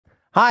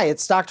Hi,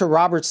 it's Dr.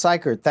 Robert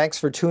Seichert. Thanks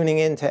for tuning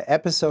in to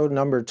episode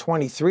number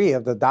 23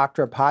 of the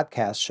Doctor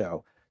Podcast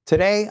Show.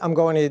 Today, I'm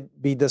going to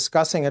be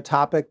discussing a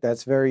topic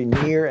that's very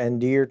near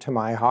and dear to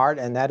my heart,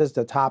 and that is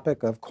the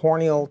topic of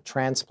corneal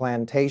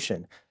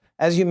transplantation.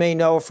 As you may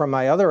know from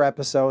my other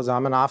episodes,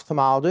 I'm an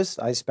ophthalmologist.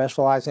 I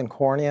specialize in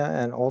cornea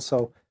and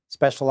also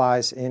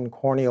specialize in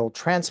corneal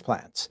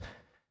transplants.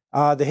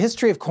 The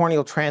history of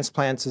corneal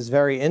transplants is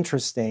very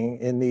interesting.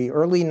 In the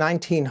early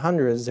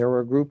 1900s, there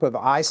were a group of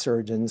eye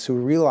surgeons who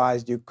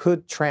realized you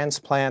could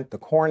transplant the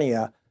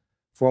cornea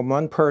from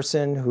one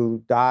person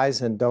who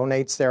dies and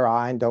donates their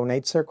eye and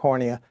donates their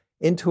cornea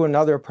into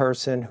another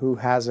person who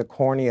has a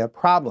cornea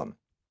problem.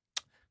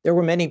 There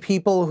were many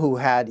people who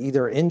had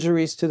either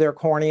injuries to their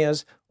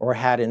corneas or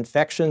had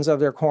infections of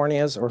their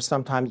corneas or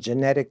sometimes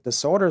genetic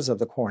disorders of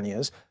the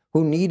corneas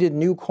who needed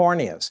new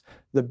corneas.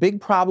 The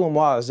big problem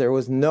was there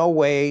was no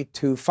way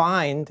to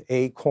find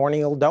a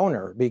corneal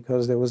donor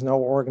because there was no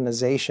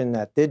organization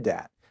that did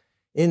that.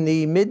 In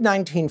the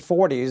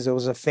mid-1940s, there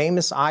was a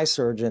famous eye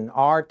surgeon,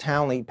 R.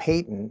 Townley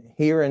Peyton,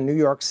 here in New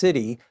York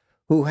City,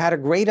 who had a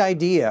great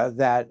idea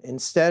that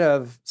instead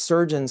of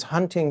surgeons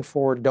hunting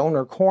for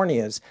donor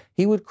corneas,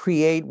 he would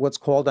create what's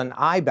called an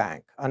eye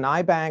bank. An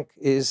eye bank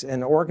is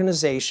an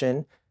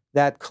organization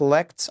that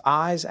collects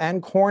eyes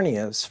and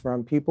corneas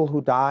from people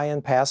who die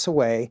and pass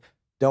away,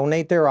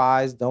 donate their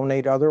eyes,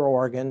 donate other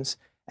organs,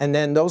 and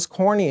then those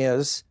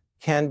corneas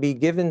can be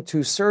given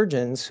to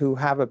surgeons who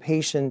have a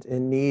patient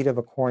in need of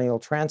a corneal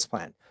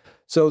transplant.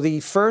 So the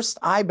first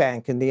eye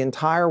bank in the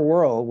entire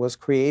world was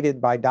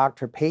created by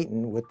Dr.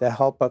 Peyton with the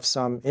help of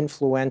some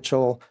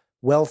influential,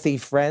 wealthy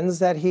friends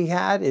that he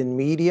had in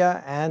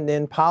media and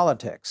in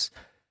politics.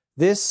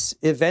 This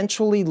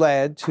eventually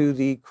led to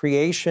the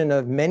creation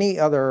of many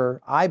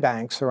other eye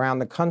banks around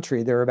the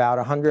country. There are about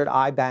 100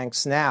 eye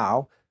banks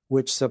now,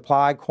 which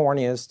supply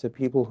corneas to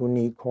people who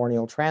need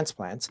corneal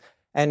transplants.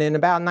 And in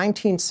about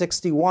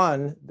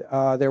 1961,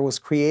 there was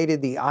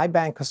created the Eye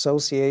Bank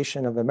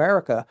Association of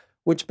America,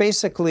 which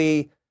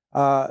basically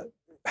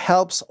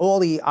helps all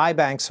the eye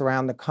banks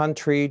around the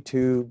country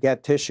to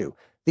get tissue.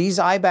 These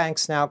eye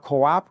banks now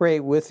cooperate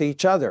with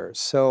each other.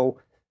 So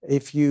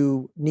if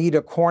you need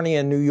a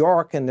cornea in New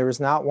York and there is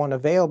not one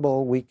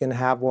available, we can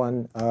have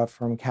one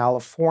from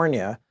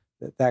California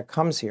that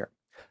comes here.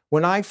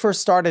 When I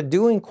first started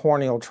doing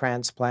corneal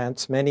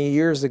transplants many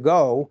years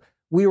ago,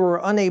 we were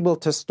unable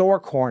to store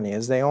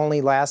corneas. They only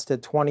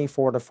lasted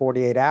 24 to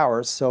 48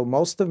 hours. So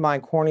most of my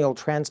corneal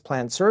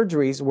transplant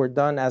surgeries were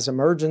done as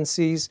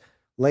emergencies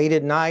late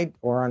at night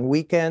or on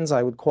weekends.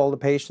 I would call the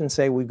patient and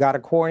say, we've got a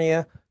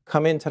cornea,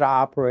 come into the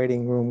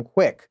operating room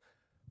quick.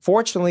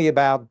 Fortunately,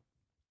 about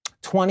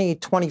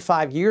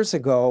 25 years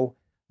ago,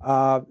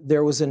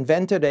 there was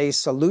invented a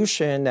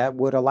solution that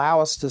would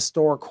allow us to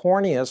store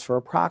corneas for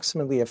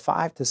approximately a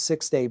 5 to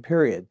 6 day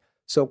period.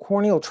 So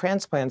corneal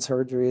transplant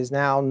surgery is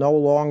now no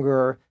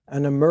longer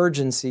an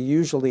emergency,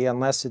 usually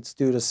unless it's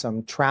due to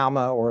some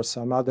trauma or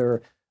some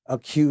other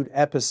acute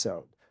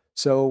episode.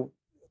 So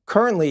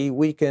currently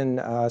we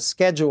can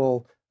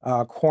schedule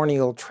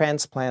corneal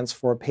transplants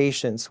for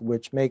patients,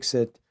 which makes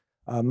it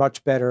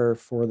much better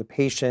for the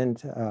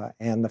patient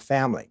and the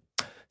family.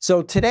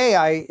 So today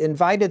I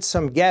invited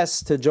some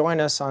guests to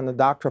join us on the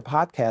Doctor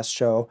Podcast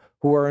Show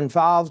who are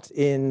involved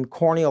in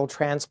corneal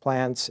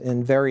transplants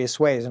in various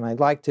ways. And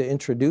I'd like to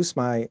introduce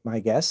my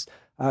guests.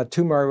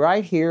 To my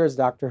right here is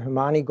Dr.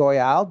 Himani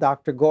Goyal.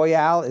 Dr.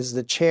 Goyal is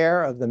the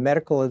chair of the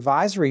Medical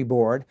Advisory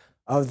Board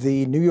of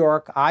the New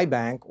York Eye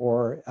Bank,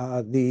 or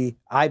the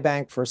Eye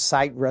Bank for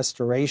Sight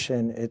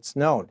Restoration, it's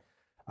known.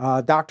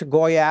 Dr.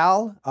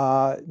 Goyal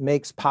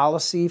makes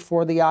policy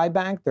for the eye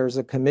bank. There's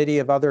a committee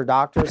of other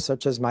doctors,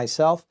 such as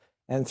myself,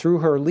 and through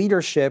her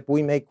leadership,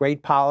 we make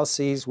great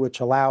policies which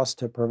allow us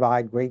to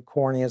provide great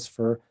corneas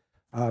for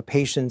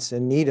patients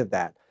in need of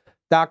that.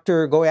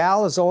 Dr.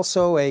 Goyal is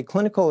also a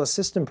clinical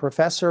assistant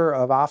professor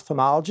of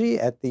ophthalmology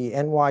at the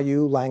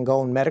NYU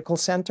Langone Medical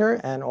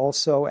Center and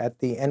also at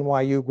the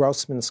NYU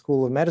Grossman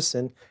School of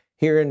Medicine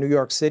here in New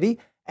York City.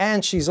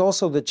 And she's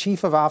also the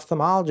chief of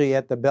ophthalmology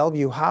at the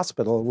Bellevue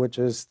Hospital, which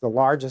is the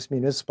largest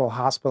municipal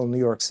hospital in New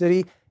York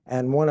City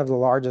and one of the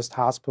largest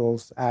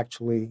hospitals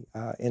actually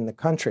in the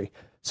country.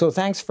 So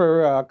thanks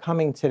for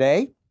coming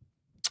today.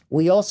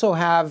 We also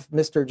have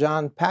Mr.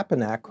 John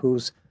Papanak,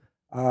 who's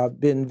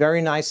been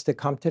very nice to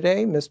come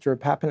today. Mr.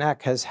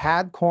 Papanak has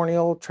had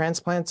corneal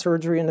transplant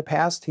surgery in the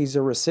past. He's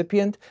a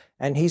recipient,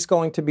 and he's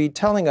going to be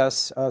telling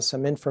us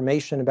some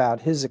information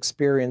about his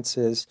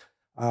experiences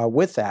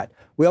with that.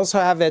 We also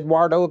have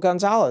Eduardo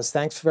Gonzalez.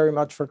 Thanks very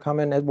much for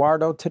coming,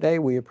 Eduardo, today.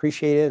 We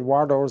appreciate it.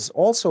 Eduardo is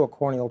also a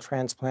corneal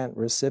transplant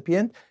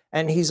recipient,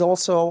 and he's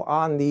also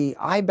on the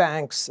Eye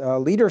Bank's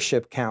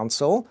Leadership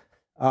Council,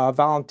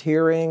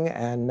 volunteering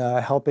and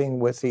helping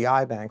with the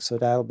eye bank, so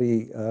that'll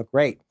be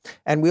great.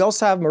 And we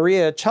also have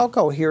Maria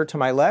Chelko here to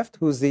my left,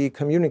 who's the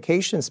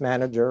communications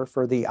manager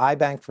for the Eye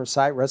Bank for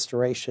Sight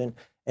Restoration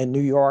in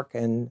New York,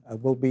 and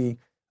we'll be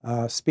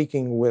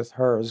speaking with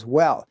her as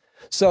well.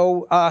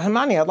 So,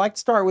 Himani, I'd like to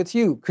start with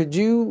you. Could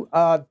you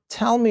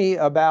tell me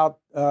about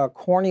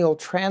corneal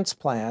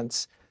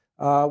transplants?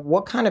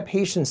 What kind of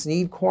patients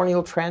need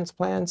corneal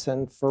transplants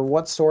and for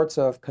what sorts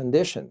of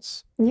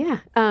conditions? Yeah,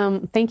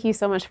 thank you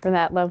so much for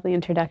that lovely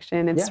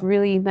introduction. It's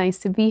really nice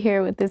to be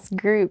here with this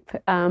group.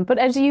 But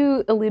as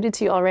you alluded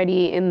to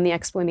already in the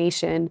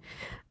explanation,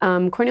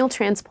 corneal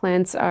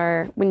transplants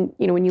are when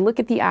you look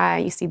at the eye,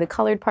 you see the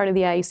colored part of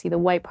the eye, you see the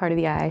white part of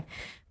the eye.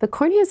 The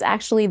cornea is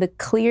actually the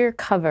clear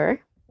cover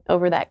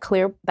over that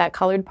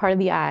colored part of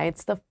the eye.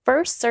 It's the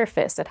first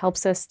surface that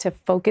helps us to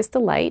focus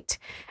the light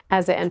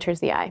as it enters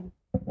the eye.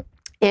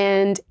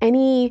 And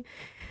any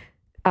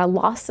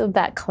loss of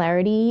that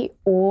clarity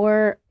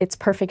or its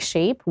perfect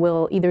shape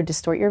will either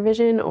distort your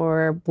vision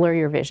or blur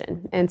your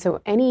vision. And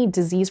so any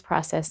disease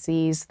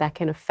processes that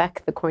can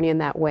affect the cornea in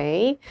that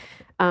way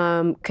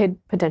could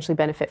potentially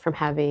benefit from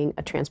having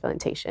a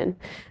transplantation.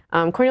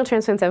 Corneal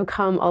transplants have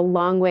come a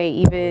long way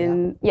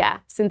even,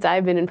 since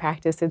I've been in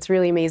practice. It's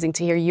really amazing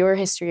to hear your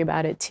history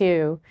about it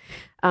too.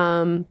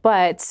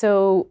 But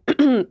so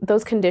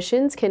those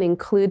conditions can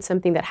include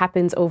something that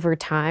happens over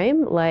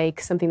time,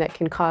 like something that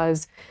can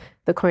cause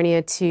the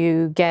cornea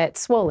to get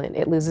swollen.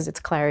 It loses its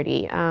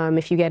clarity.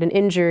 If you get an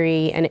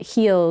injury and it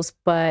heals,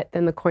 but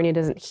then the cornea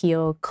doesn't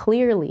heal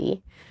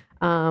clearly,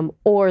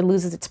 or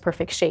loses its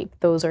perfect shape,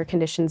 those are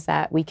conditions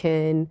that we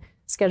can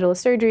schedule a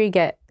surgery,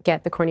 get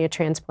the cornea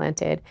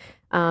transplanted.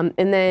 And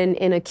then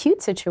in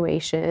acute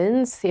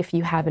situations, if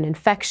you have an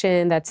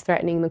infection that's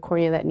threatening the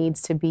cornea that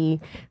needs to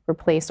be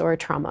replaced, or a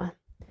trauma.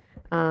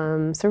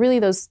 So really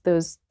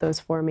those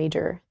four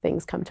major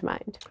things come to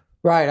mind.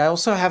 Right. I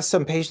also have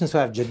some patients who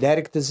have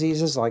genetic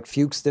diseases like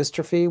Fuchs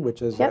dystrophy,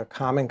 which is a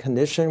common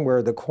condition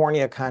where the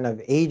cornea kind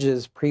of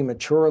ages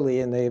prematurely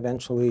and they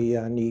eventually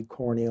need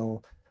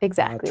corneal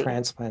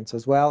transplants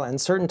as well.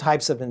 And certain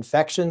types of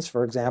infections,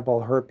 for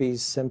example,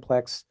 herpes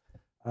simplex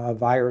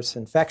virus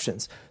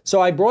infections.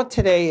 So I brought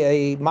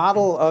today a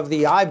model of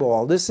the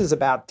eyeball. This is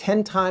about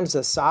 10 times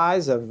the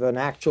size of an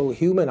actual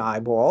human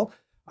eyeball.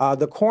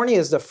 The cornea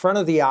is the front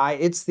of the eye.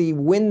 It's the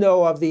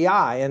window of the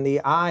eye, and the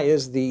eye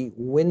is the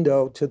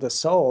window to the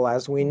soul,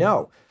 as we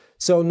know.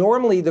 So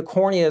normally the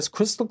cornea is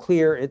crystal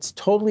clear. It's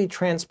totally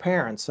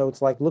transparent. So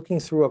it's like looking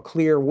through a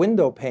clear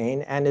window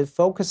pane, and it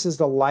focuses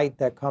the light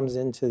that comes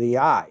into the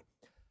eye.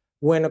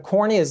 When a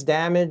cornea is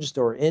damaged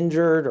or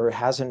injured or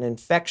has an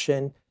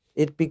infection,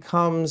 it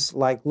becomes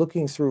like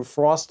looking through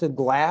frosted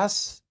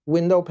glass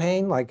window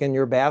pane, like in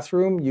your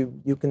bathroom.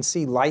 You can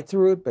see light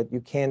through it, but you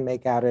can't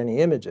make out any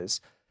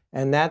images.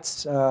 And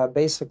that's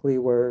basically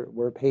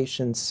where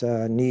patients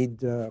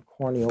need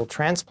corneal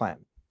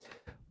transplant.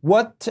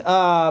 What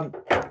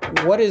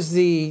is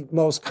the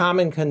most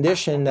common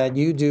condition that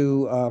you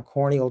do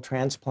corneal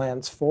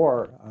transplants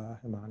for,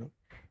 Himani?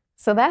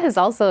 So that has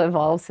also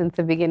evolved since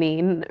the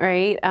beginning,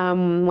 right?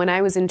 When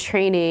I was in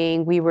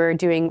training, we were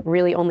doing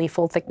really only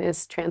full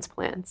thickness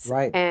transplants.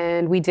 Right.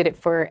 And we did it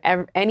for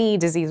any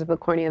disease of the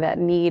cornea that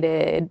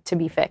needed to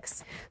be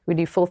fixed. We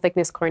do full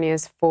thickness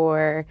corneas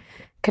for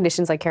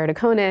conditions like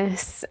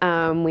keratoconus.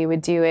 We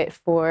would do it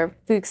for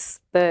Fuchs,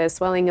 the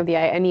swelling of the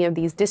eye, any of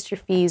these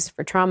dystrophies,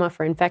 for trauma,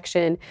 for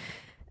infection.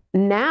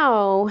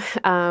 Now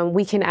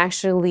we can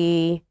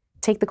actually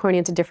take the cornea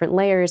into different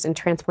layers and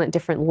transplant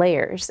different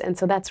layers. And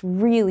so that's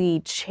really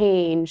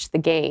changed the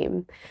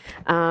game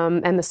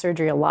and the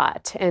surgery a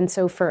lot. And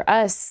so for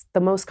us, the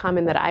most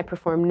common that I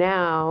perform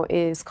now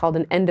is called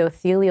an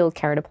endothelial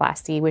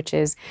keratoplasty, which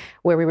is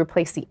where we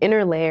replace the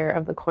inner layer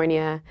of the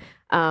cornea,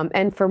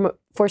 and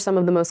for some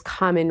of the most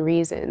common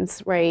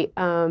reasons, right?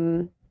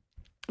 When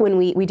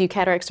we do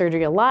cataract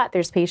surgery a lot,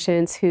 there's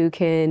patients who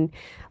can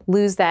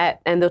lose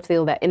that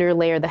endothelial, that inner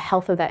layer, the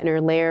health of that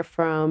inner layer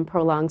from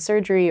prolonged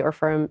surgery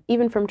or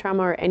even from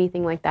trauma or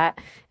anything like that.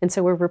 And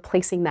so we're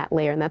replacing that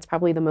layer, and that's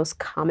probably the most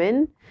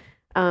common.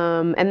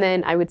 And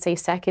then I would say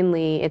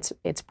secondly,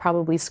 it's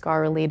probably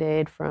scar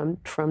related from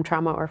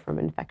trauma or from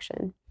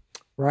infection.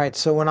 Right.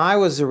 So when I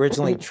was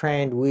originally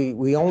trained,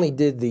 we only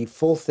did the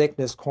full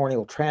thickness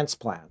corneal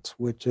transplant,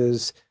 which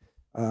is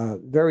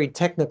very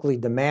technically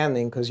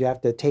demanding because you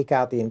have to take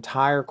out the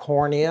entire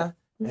cornea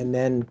and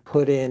then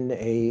put in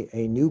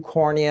a new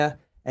cornea.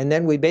 And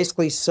then we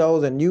basically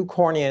sew the new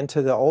cornea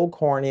into the old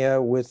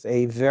cornea with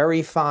a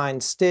very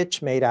fine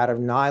stitch made out of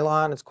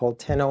nylon. It's called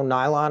tenno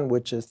nylon,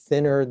 which is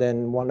thinner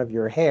than one of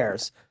your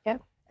hairs.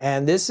 Yep.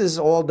 And this is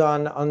all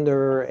done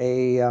under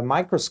a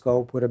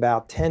microscope with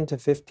about 10 to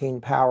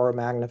 15 power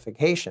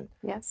magnification.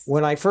 Yes.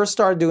 When I first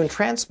started doing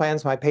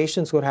transplants, my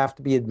patients would have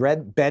to be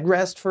at bed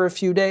rest for a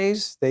few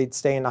days. They'd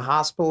stay in the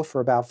hospital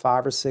for about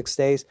 5 or 6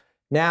 days.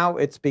 Now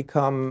it's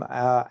become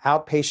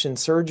outpatient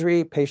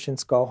surgery.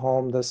 Patients go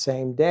home the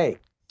same day.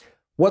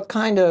 What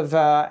kind of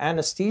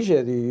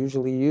anesthesia do you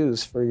usually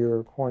use for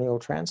your corneal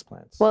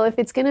transplants? Well, if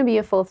it's going to be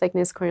a full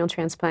thickness corneal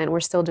transplant, we're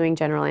still doing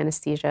general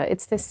anesthesia.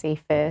 It's the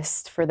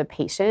safest for the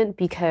patient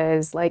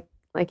because, like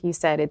you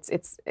said,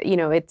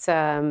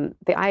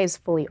 the eye is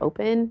fully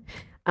open.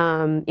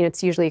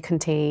 It's usually a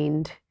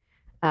contained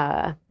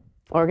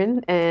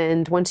organ,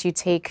 and once you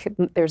take,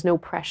 there's no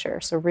pressure.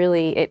 So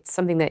really, it's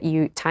something that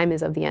time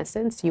is of the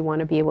essence. You want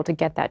to be able to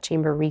get that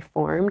chamber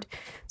reformed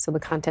so the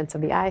contents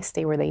of the eye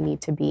stay where they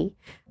need to be.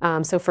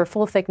 So for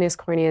full thickness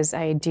corneas,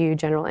 I do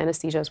general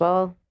anesthesia as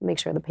well, make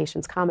sure the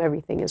patient's calm,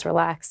 everything is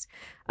relaxed.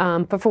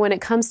 But for when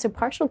it comes to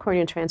partial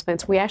corneal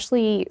transplants, we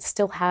actually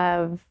still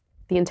have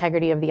the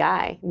integrity of the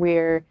eye.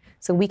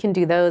 So we can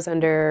do those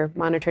under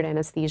monitored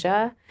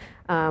anesthesia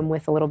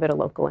with a little bit of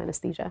local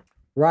anesthesia.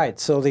 Right.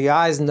 So the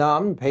eye's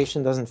numb, the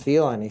patient doesn't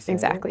feel anything.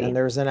 Exactly. And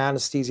there's an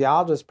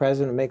anesthesiologist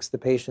present who makes the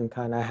patient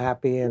kind of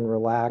happy and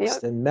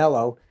relaxed and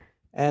mellow.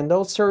 And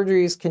those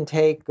surgeries can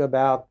take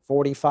about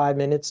 45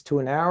 minutes to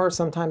an hour,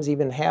 sometimes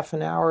even half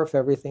an hour if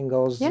everything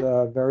goes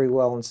very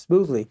well and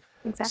smoothly.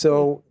 Exactly.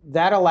 So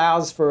that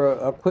allows for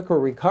a quicker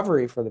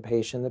recovery for the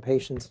patient. The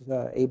patient's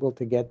able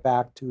to get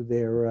back to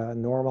their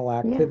normal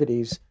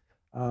activities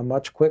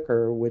much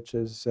quicker, which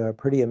is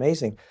pretty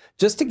amazing.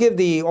 Just to give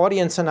the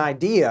audience an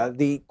idea,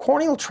 the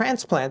corneal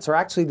transplants are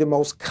actually the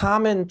most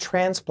common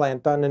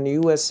transplant done in the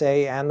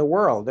USA and the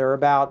world. There are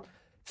about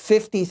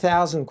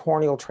 50,000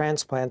 corneal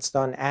transplants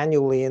done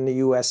annually in the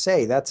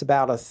USA. That's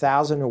about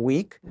 1,000 a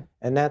week,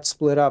 and that's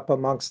split up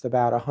amongst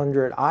about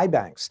 100 eye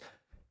banks.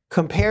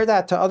 Compare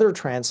that to other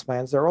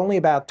transplants. There are only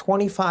about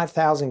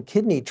 25,000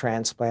 kidney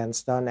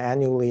transplants done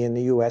annually in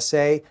the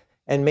USA,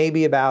 and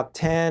maybe about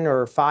 10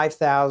 or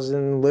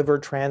 5,000 liver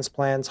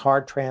transplants,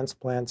 heart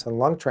transplants, and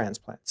lung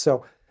transplants.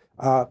 So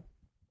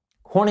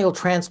corneal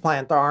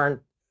transplant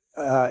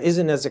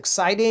isn't as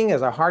exciting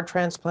as a heart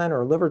transplant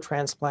or a liver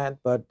transplant,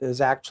 but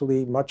there's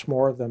actually much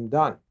more of them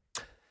done.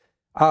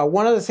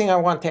 One other thing I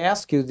want to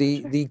ask you,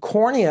 the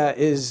cornea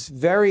is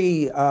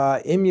very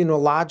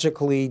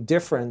immunologically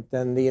different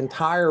than the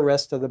entire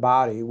rest of the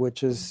body,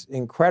 which is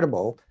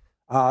incredible.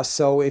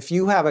 So if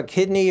you have a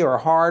kidney or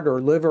heart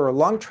or liver or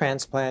lung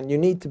transplant, you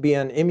need to be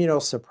on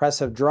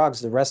immunosuppressive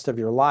drugs the rest of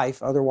your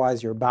life.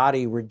 Otherwise, your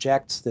body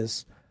rejects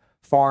this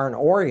foreign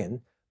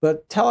organ.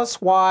 But tell us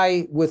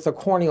why, with a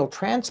corneal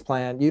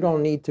transplant, you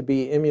don't need to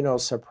be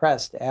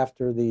immunosuppressed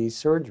after the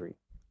surgery.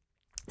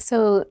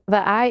 So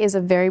the eye is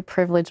a very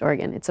privileged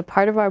organ. It's a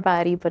part of our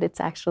body, but it's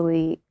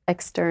actually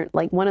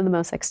like one of the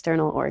most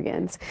external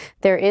organs.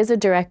 There is a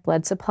direct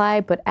blood supply,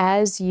 but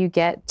as you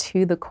get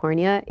to the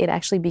cornea, it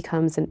actually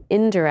becomes an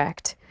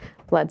indirect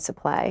blood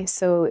supply.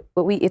 So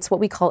it's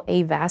what we call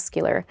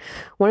avascular.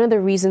 One of the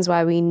reasons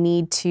why we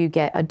need to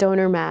get a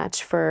donor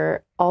match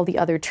for all the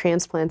other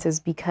transplants is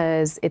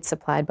because it's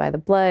supplied by the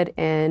blood,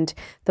 and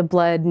the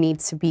blood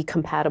needs to be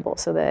compatible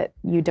so that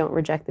you don't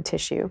reject the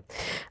tissue.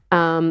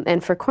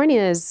 And for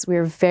corneas,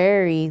 we're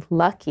very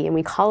lucky, and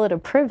we call it a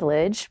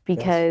privilege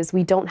because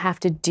we don't have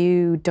to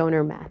do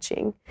donor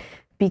matching,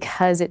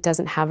 because it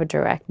doesn't have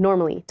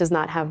normally does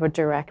not have a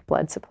direct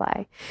blood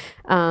supply.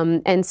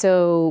 And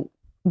so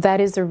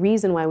that is the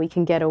reason why we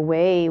can get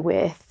away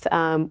with,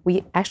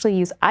 we actually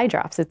use eye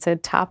drops. It's a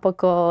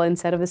topical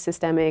instead of a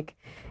systemic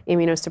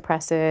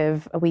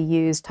immunosuppressive. We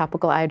use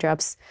topical eye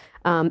drops.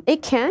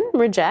 It can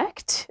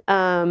reject,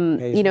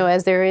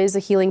 as there is a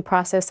healing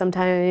process.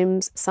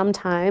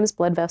 Sometimes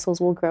blood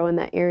vessels will grow in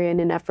that area in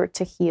an effort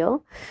to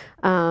heal,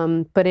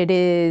 but it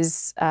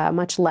is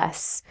much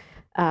less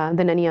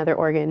than any other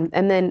organ.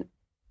 And then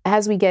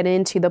as we get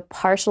into the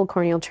partial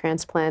corneal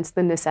transplants,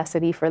 the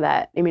necessity for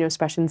that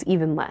immunosuppression is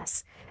even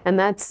less. And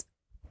that's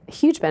a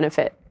huge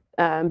benefit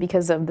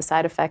because of the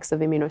side effects of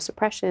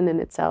immunosuppression in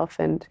itself,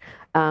 and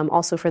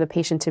also for the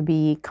patient to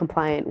be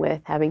compliant with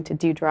having to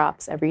do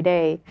drops every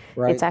day.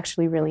 Right. It's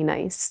actually really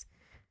nice.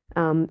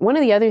 One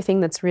of the other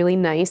things that's really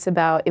nice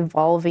about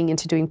evolving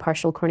into doing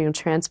partial corneal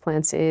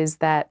transplants is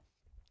that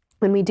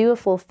when we do a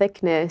full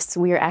thickness,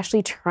 we are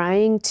actually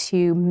trying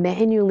to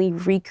manually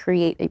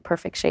recreate a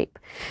perfect shape,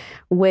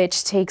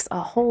 which takes a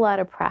whole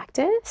lot of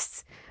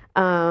practice.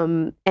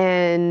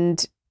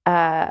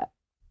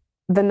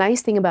 The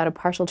nice thing about a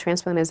partial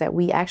transplant is that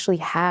we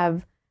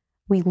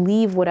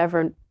leave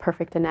whatever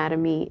perfect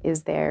anatomy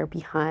is there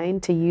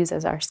behind to use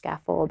as our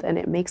scaffold, and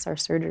it makes our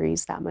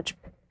surgeries that much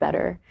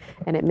better,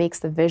 and it makes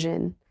the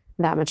vision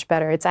that much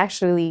better. It's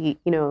actually,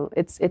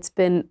 it's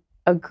been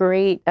a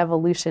great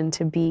evolution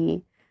to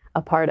be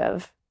a part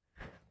of.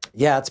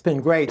 Yeah, it's been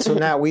great. So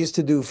now we used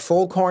to do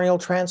full corneal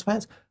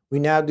transplants. We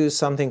now do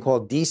something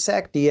called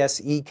DSEK,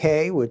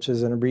 D-S-E-K, which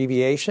is an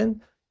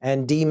abbreviation,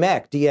 and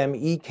DMEK,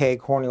 D-M-E-K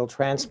corneal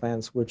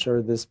transplants, which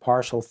are this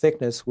partial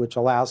thickness, which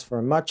allows for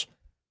a much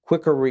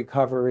quicker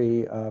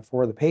recovery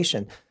for the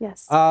patient.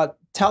 Yes.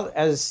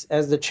 As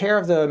the chair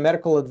of the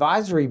medical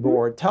advisory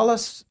board, tell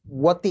us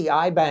what the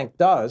eye bank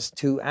does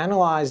to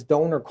analyze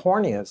donor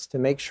corneas to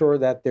make sure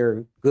that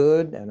they're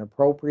good and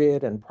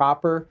appropriate and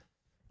proper,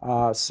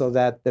 so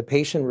that the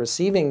patient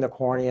receiving the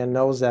cornea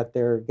knows that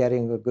they're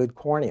getting a good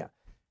cornea.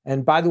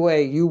 And by the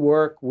way, you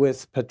work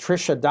with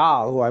Patricia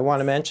Dahl, who I want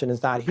to mention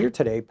is not here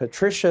today.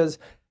 Patricia's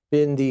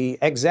been the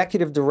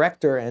executive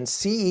director and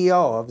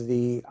CEO of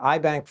the Eye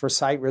Bank for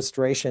Sight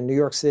Restoration in New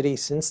York City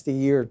since the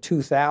year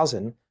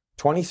 2000,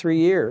 23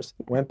 years,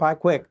 went by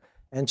quick.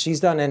 And she's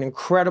done an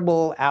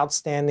incredible,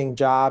 outstanding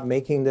job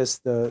making this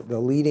the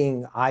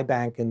leading eye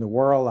bank in the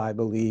world, I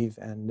believe,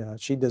 and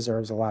she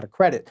deserves a lot of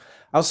credit.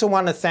 I also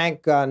want to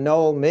thank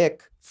Noel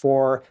Mick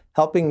for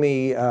helping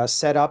me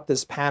set up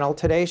this panel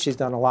today. She's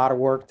done a lot of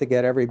work to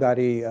get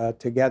everybody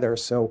together.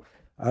 So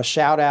a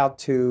shout out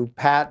to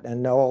Pat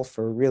and Noel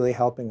for really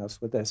helping us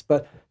with this.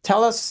 But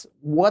tell us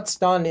what's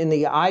done in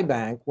the eye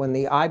bank when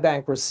the eye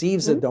bank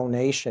receives a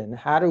donation.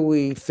 How do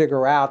we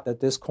figure out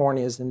that this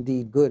cornea is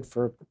indeed good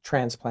for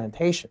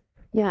transplantation?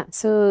 Yeah,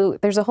 so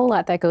there's a whole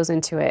lot that goes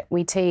into it.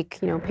 We take,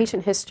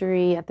 patient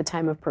history at the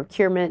time of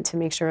procurement to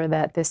make sure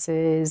that this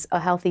is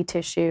a healthy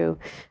tissue.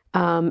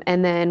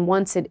 And then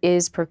once it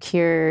is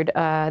procured,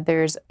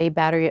 there's a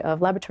battery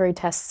of laboratory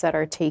tests that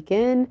are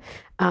taken,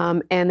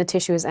 and the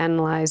tissue is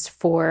analyzed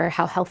for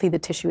how healthy the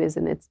tissue is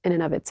in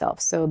and of itself.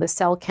 So the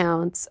cell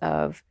counts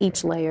of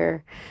each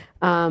layer,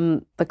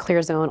 the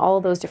clear zone, all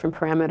of those different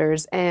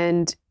parameters.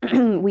 And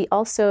we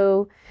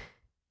also...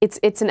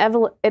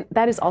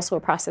 that is also a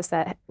process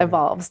that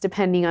evolves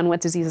depending on what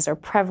diseases are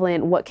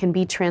prevalent, what can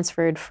be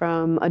transferred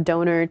from a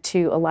donor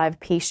to a live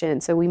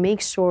patient. So we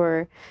make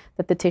sure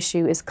that the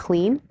tissue is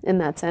clean in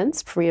that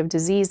sense, free of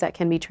disease that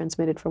can be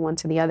transmitted from one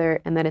to the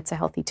other, and that it's a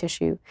healthy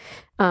tissue.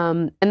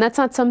 And that's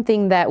not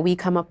something that we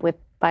come up with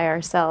by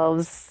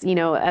ourselves.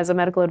 As a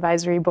medical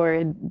advisory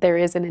board, there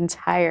is an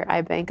entire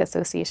Eye Bank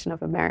Association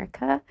of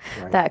America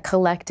that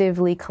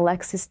collectively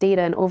collects this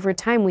data, and over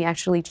time we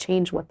actually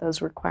change what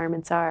those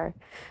requirements are.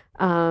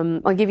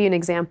 I'll give you an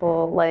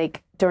example.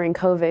 Like during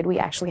COVID, we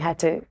actually had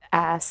to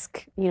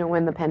ask,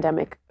 when the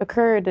pandemic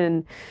occurred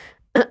and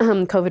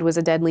COVID was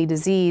a deadly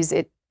disease,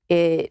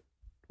 it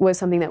was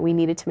something that we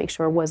needed to make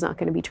sure was not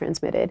going to be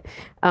transmitted.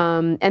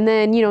 And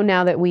then,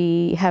 now that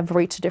we have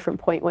reached a different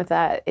point with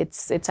that,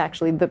 it's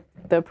actually the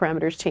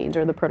parameters change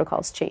or the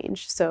protocols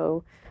change.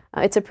 So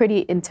it's a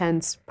pretty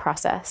intense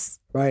process.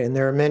 Right, and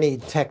there are many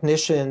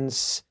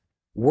technicians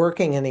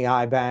working in the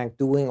eye bank,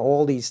 doing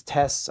all these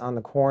tests on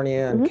the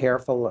cornea and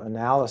careful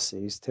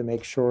analyses to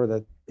make sure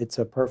that it's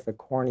a perfect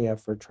cornea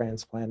for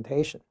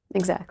transplantation.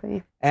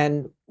 Exactly.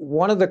 And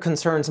one of the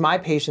concerns my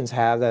patients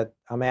have that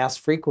I'm asked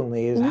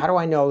frequently is, how do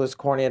I know this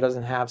cornea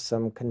doesn't have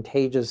some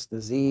contagious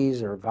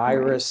disease or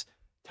virus? Right.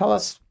 Tell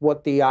us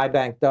what the eye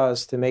bank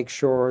does to make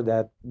sure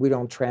that we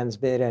don't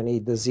transmit any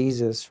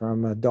diseases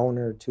from a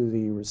donor to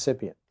the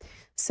recipient.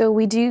 So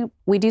we do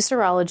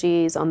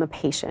serologies on the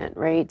patient,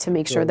 right, to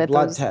make sure that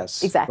blood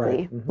tests.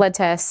 Exactly. Right. Blood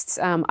tests,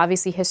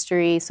 obviously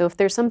history. So if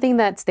there's something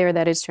that's there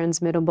that is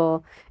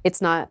transmittable, it's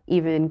not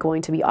even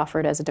going to be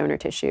offered as a donor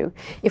tissue.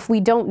 If we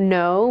don't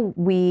know,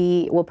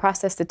 we will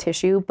process the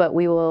tissue, but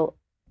we will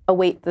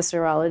await the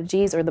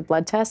serologies or the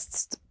blood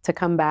tests to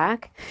come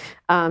back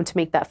to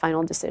make that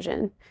final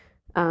decision.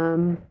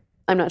 I'm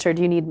not sure.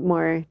 Do you need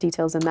more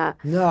details in that?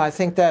 No, I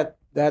think that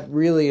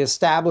really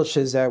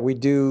establishes that we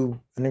do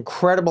an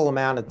incredible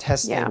amount of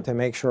testing to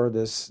make sure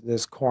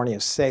this cornea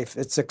is safe.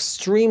 It's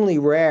extremely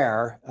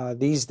rare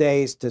these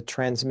days to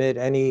transmit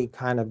any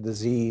kind of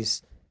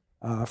disease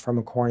from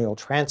a corneal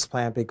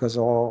transplant because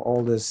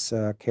all this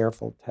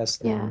careful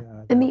testing. Yeah,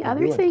 and the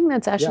other thing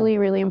that's actually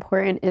really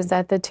important is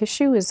that the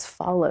tissue is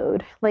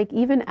followed. Like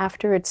even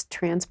after it's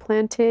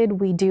transplanted,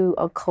 we do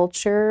a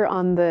culture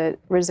on the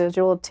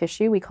residual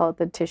tissue. We call it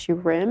the tissue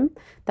rim.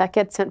 That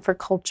gets sent for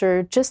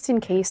culture just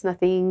in case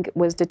nothing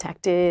was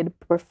detected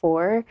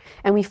before.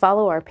 And we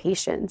follow our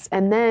patients.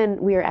 And then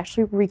we are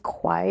actually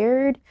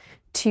required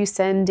to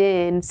send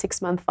in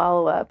 6-month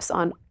follow-ups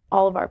on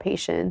all of our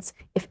patients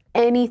if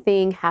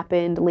anything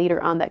happened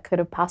later on that could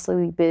have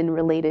possibly been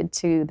related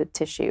to the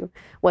tissue,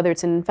 whether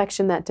it's an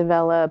infection that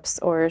develops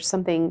or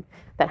something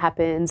that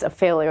happens, a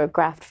failure, a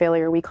graft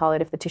failure, we call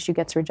it, if the tissue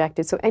gets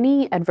rejected. So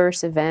any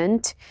adverse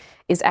event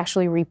is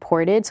actually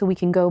reported so we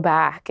can go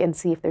back and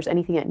see if there's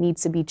anything that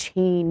needs to be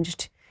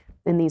changed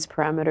in these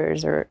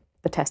parameters or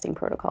the testing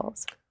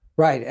protocols.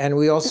 Right, and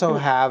we also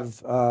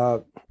have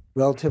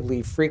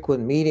relatively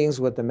frequent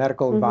meetings with the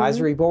medical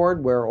advisory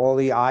board where all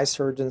the eye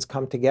surgeons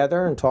come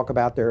together and talk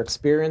about their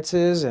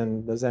experiences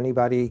and has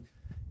anybody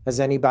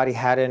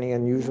had any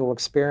unusual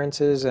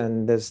experiences,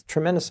 and there's a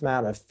tremendous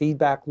amount of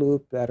feedback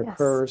loop that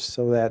occurs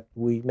so that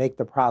we make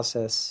the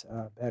process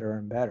better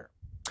and better.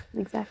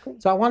 Exactly.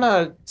 So I want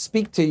to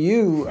speak to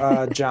you,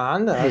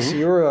 John. So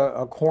you're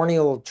a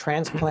corneal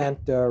transplant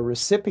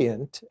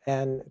recipient,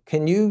 and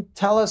can you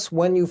tell us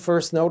when you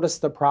first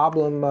noticed the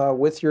problem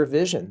with your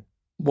vision?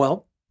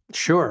 Well,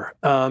 sure.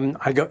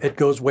 It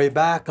goes way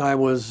back. I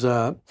was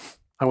a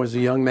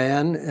young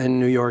man in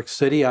New York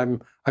City.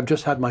 I've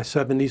just had my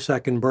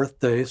 72nd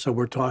birthday, so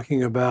we're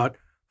talking about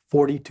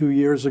 42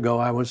 years ago.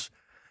 I was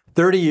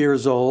 30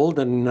 years old,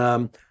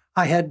 and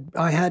I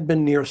had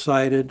been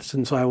nearsighted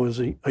since I was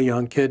a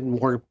young kid and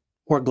wore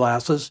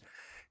glasses.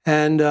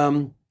 And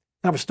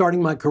I was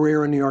starting my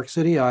career in New York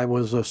City. I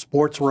was a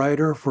sports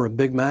writer for a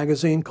big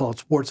magazine called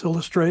Sports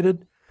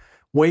Illustrated,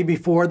 way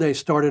before they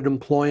started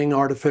employing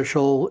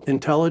artificial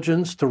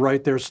intelligence to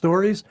write their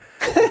stories.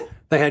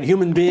 They had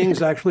human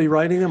beings actually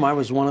writing them. I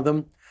was one of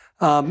them.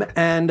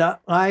 And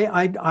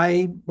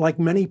I, like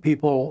many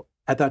people,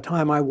 at that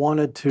time, I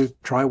wanted to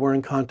try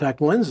wearing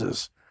contact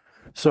lenses.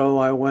 So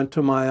I went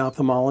to my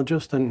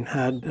ophthalmologist and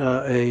had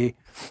a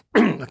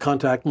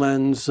contact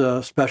lens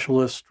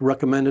specialist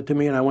recommended to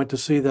me, and I went to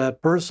see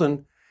that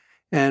person.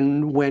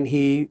 And when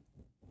he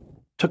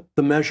took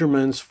the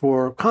measurements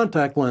for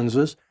contact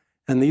lenses,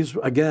 and these,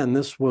 again,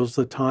 this was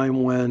the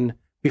time when,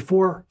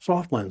 before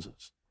soft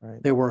lenses,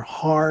 Right. they were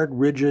hard,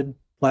 rigid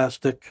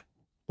plastic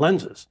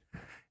lenses.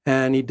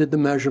 And he did the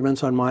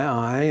measurements on my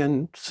eye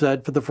and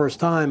said, for the first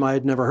time, I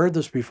had never heard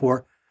this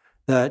before,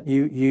 that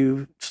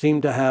you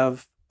seem to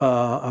have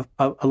a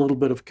little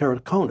bit of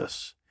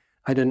keratoconus.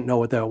 I didn't know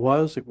what that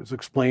was. It was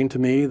explained to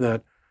me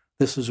that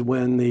this is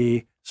when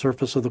the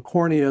surface of the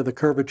cornea, the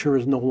curvature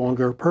is no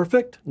longer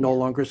perfect, no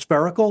longer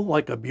spherical,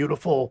 like a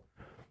beautiful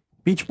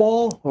beach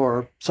ball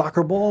or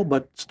soccer ball,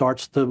 but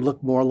starts to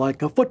look more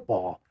like a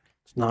football.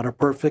 It's not a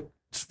perfect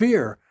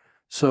sphere.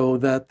 So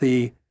that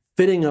the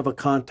fitting of a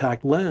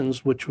contact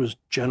lens, which was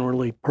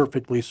generally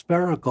perfectly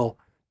spherical,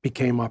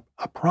 became a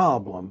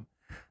problem.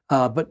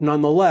 But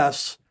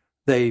nonetheless,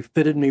 they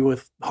fitted me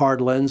with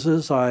hard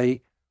lenses.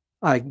 I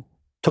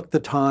took the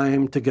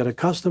time to get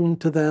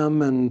accustomed to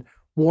them and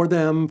wore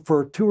them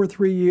for 2 or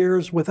 3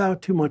 years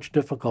without too much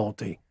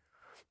difficulty.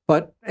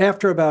 But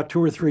after about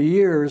 2 or 3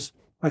 years,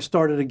 I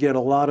started to get a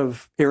lot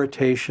of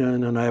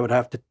irritation, and I would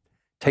have to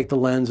take the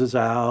lenses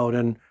out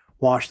and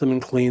wash them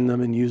and clean them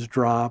and use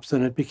drops.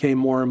 And it became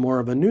more and more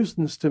of a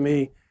nuisance to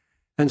me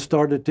and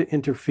started to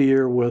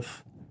interfere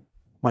with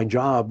my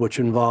job, which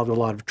involved a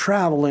lot of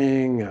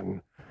traveling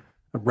and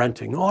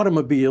renting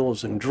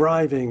automobiles and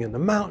driving in the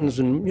mountains.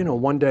 And,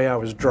 one day I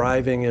was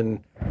driving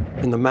in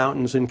the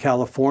mountains in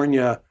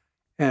California,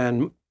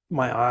 and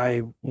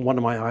one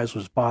of my eyes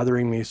was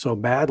bothering me so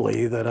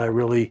badly that I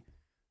really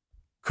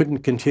couldn't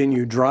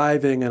continue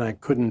driving, and I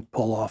couldn't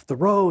pull off the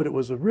road. It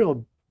was a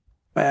real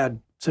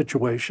bad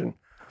situation.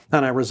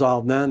 And I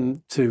resolved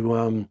then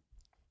to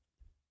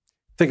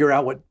figure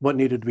out what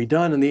needed to be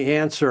done. And the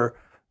answer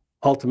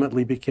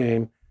ultimately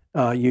became,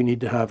 you need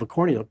to have a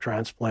corneal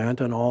transplant.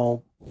 And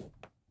all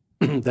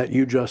that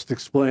you just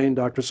explained,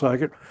 Dr.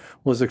 Seichert,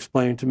 was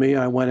explained to me.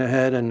 I went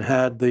ahead and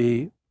had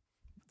the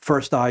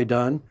first eye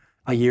done.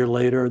 A year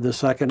later, the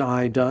second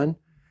eye done.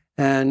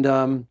 And,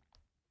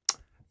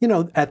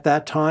 at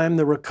that time,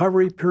 the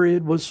recovery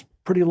period was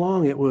pretty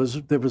long. It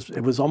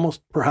was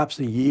almost perhaps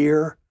a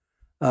year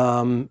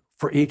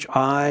for each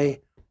eye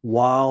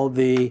while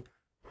the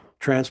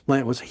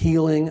transplant was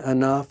healing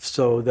enough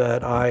so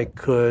that I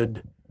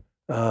could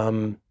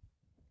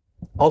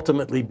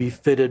ultimately be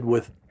fitted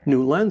with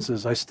new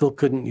lenses. I still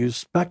couldn't use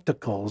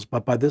spectacles,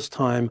 but by this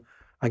time,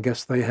 I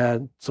guess they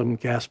had some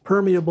gas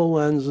permeable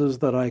lenses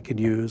that I could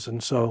use.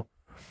 And so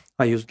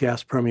I used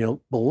gas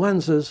permeable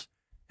lenses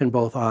in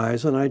both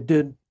eyes, and I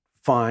did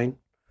fine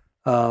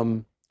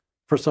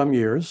for some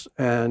years.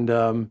 And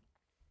over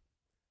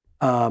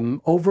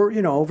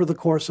the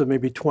course of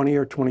maybe 20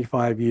 or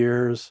 25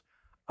 years,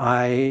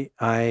 I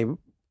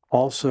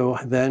also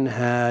then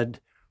had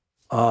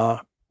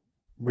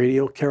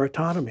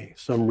radiokeratotomy,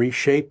 some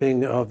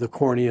reshaping of the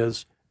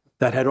corneas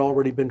that had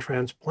already been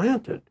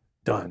transplanted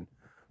done,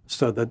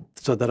 so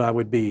that I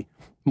would be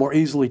more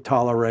easily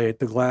tolerate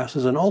the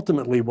glasses and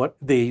ultimately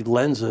the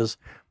lenses.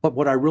 But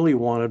what I really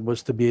wanted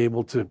was to be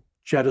able to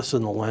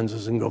jettison the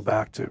lenses and go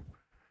back to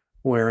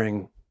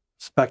wearing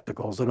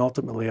spectacles. And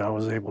ultimately, I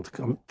was able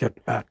to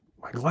get back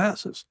my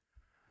glasses.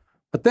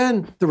 But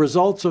then the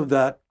results of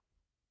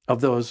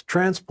those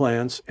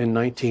transplants in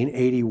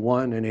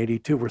 1981 and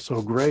 82 were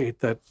so great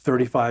that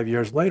 35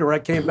 years later, I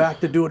came back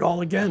to do it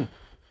all again.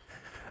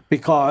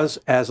 Because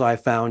as I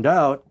found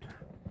out,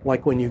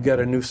 like when you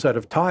get a new set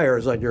of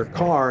tires on your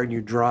car and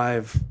you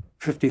drive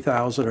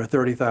 50,000 or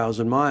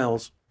 30,000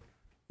 miles,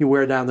 you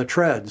wear down the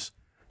treads.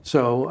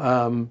 So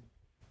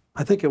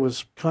I think it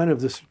was kind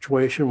of the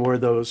situation where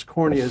those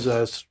corneas,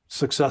 as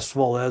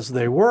successful as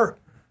they were,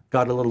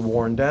 got a little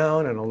worn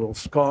down and a little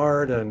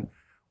scarred and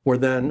were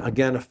then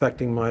again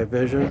affecting my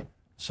vision.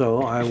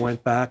 So I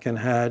went back and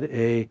had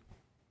a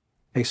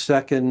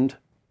second,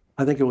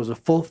 I think it was a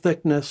full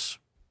thickness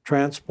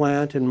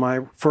transplant in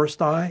my first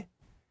eye.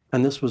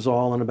 And this was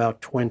all in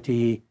about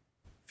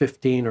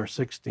 2015 or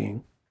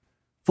 16.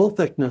 Full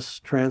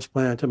thickness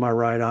transplant in my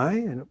right eye,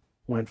 and it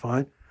went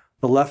fine.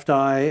 The left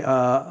eye,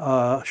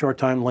 a short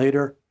time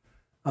later,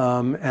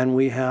 and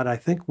I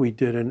think we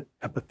did an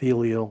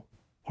epithelial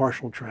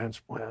partial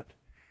transplant.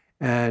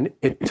 And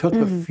it took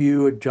a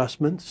few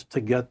adjustments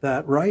to get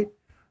that right,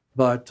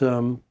 but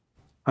I'm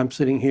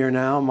sitting here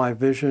now. My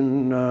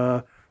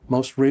vision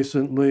most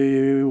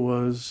recently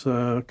was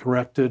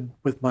corrected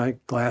with my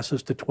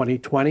glasses to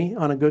 20/20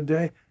 on a good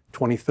day,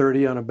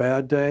 20/30 on a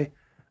bad day.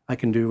 I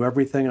can do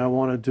everything I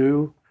want to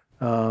do.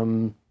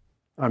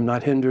 I'm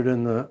not hindered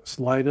in the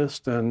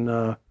slightest, and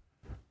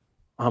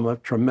I'm a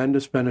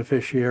tremendous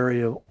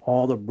beneficiary of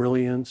all the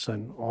brilliance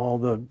and all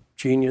the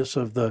genius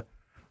of the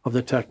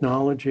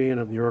technology and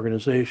of the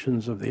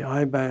organizations of the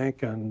eye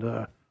bank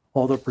and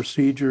all the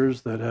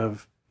procedures that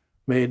have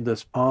made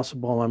this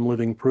possible. I'm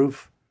living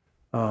proof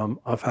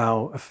of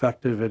how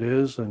effective it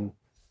is, and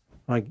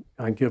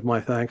I give my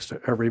thanks to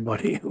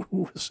everybody who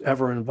was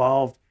ever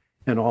involved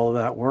in all of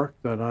that work,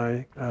 that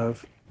I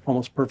have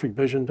almost perfect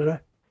vision today.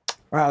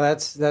 Wow,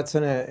 that's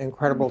an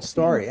incredible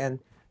story. And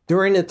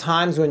during the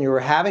times when you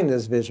were having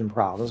those vision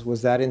problems,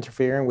 was that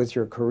interfering with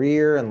your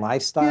career and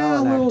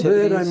lifestyle and activities? Yeah, a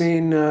little bit.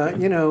 I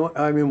mean, you know,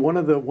 one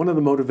of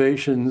the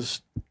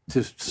motivations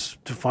to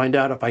find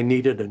out if I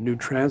needed a new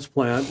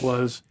transplant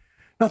was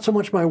not so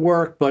much my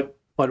work, but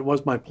it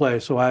was my play.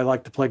 So I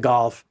like to play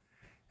golf,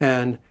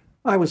 and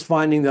I was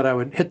finding that I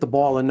would hit the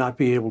ball and not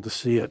be able to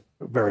see it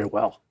very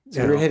well.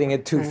 So you're hitting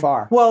it too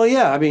far. Well,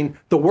 yeah. I mean,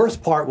 the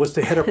worst part was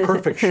to hit a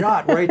perfect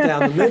shot right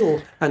down the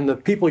middle, and the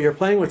people you're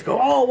playing with go,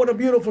 "Oh, what a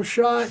beautiful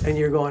shot!" And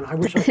you're going, "I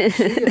wish I could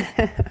see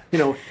it." You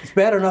know, it's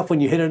bad enough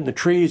when you hit it in the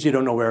trees, you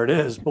don't know where it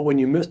is, but when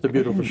you missed a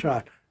beautiful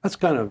shot, that's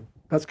kind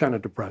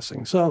of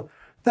depressing. So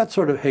that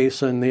sort of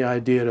hastened the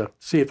idea to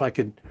see if I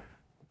could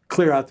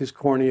clear out these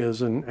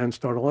corneas and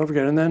start all over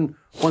again. And then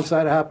once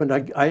that happened,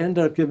 I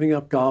ended up giving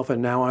up golf,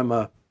 and now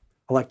I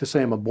like to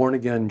say I'm a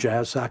born-again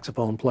jazz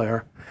saxophone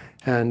player.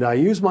 And I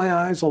use my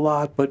eyes a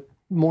lot, but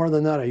more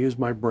than that, I use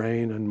my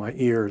brain and my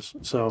ears.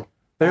 So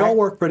they all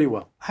work pretty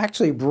well. I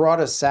actually brought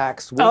a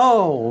sax with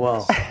Oh,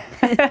 well.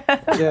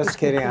 Just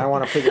kidding. I don't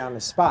want to put you on the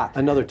spot.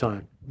 Another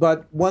time.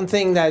 But one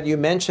thing that you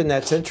mentioned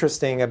that's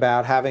interesting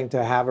about having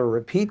to have a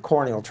repeat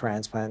corneal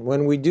transplant,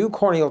 when we do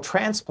corneal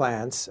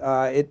transplants,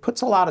 it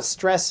puts a lot of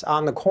stress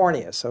on the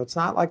cornea. So it's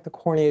not like the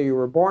cornea you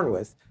were born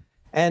with.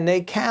 And they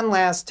can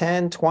last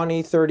 10,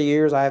 20, 30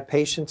 years. I have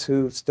patients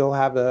who still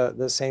have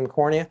the same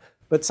cornea.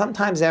 But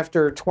sometimes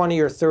after 20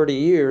 or 30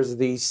 years,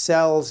 the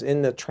cells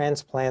in the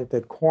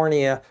transplanted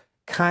cornea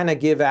kind of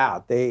give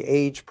out. They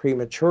age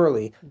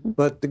prematurely.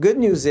 But the good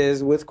news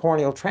is with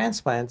corneal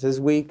transplants is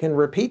we can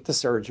repeat the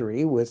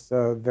surgery with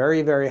a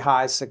very, very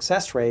high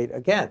success rate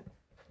again.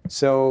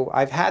 So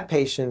I've had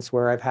patients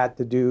where I've had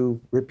to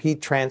do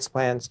repeat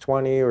transplants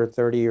 20 or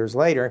 30 years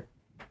later.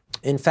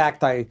 In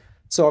fact, I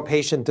saw a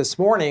patient this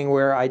morning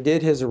where I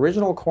did his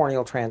original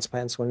corneal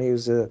transplants when he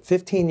was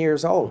 15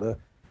 years old, a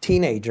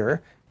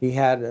teenager. He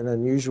had an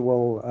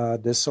unusual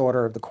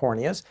disorder of the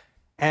corneas.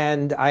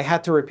 And I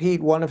had to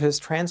repeat one of his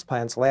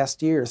transplants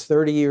last year,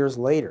 30 years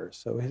later.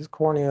 So his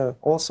cornea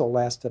also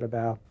lasted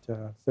about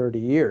 30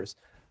 years.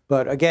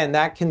 But again,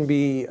 that can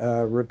be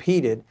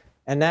repeated.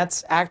 And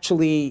that's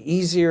actually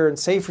easier and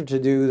safer to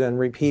do than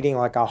repeating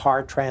like a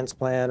heart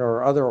transplant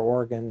or other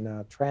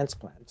organ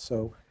transplant.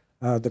 So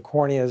the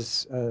cornea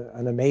is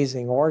an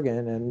amazing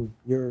organ, and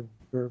you're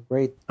a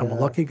great... I'm a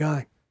lucky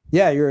guy.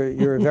 Yeah,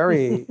 you're a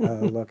very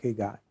lucky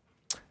guy.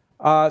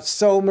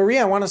 So,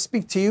 Maria, I want to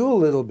speak to you a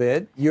little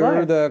bit.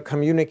 You're the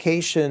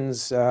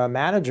communications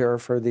manager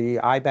for the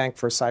Eye Bank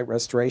for Sight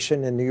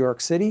Restoration in New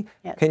York City.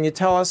 Yes. Can you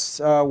tell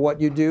us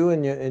what you do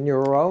in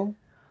your role?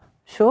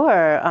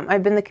 Sure.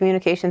 I've been the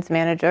communications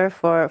manager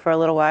for a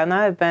little while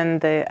now. I've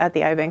been at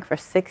the Eye Bank for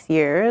 6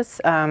 years,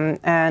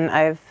 and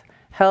I've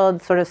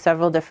held sort of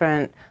several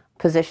different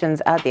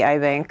positions at the Eye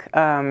Bank.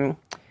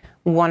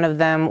 One of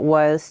them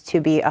was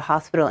to be a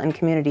hospital and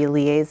community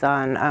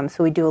liaison.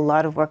 So we do a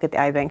lot of work at the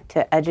Eye Bank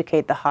to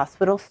educate the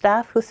hospital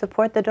staff who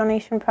support the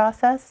donation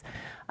process.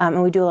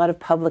 And we do a lot of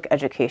public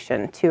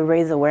education to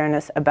raise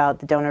awareness about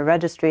the donor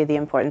registry, the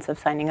importance of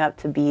signing up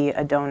to be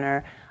a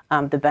donor,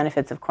 the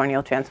benefits of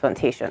corneal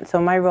transplantation.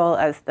 So my role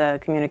as the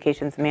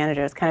communications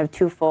manager is kind of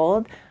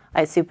twofold.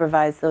 I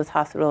supervise those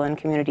hospital and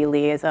community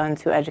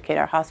liaisons who educate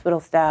our hospital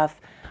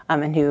staff,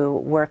 and who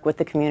work with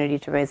the community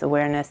to raise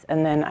awareness.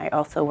 And then I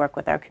also work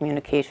with our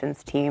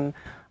communications team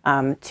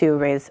to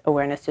raise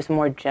awareness just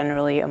more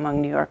generally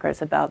among New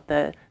Yorkers about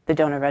the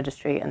donor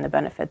registry and the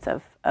benefits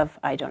of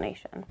eye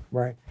donation.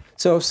 Right.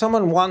 So if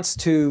someone wants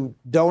to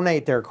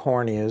donate their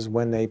corneas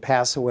when they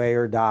pass away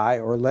or die,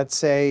 or let's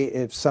say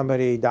if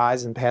somebody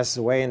dies and passes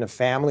away and the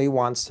family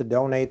wants to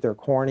donate their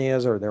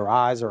corneas or their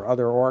eyes or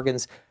other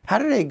organs, how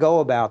do they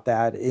go about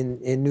that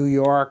in New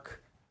York?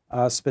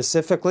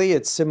 Specifically,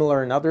 it's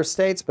similar in other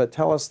states, but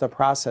tell us the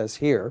process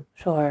here.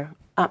 Sure.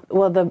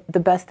 Well, the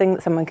best thing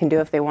that someone can do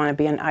if they want to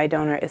be an eye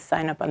donor is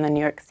sign up on the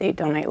New York State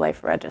Donate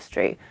Life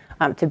Registry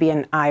to be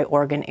an eye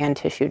organ and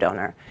tissue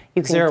donor.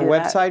 Is there a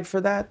website for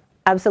that?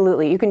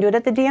 Absolutely. You can do it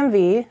at the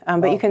DMV,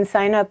 but you can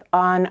sign up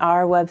on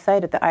our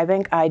website at the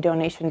iBank,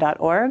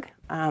 eyedonation.org.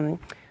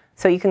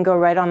 So you can go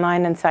right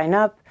online and sign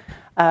up.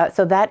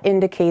 So that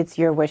indicates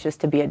your wishes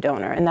to be a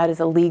donor, and that is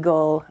a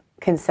legal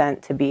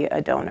consent to be a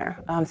donor.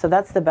 So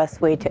that's the best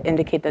way to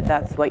indicate that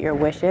that's what your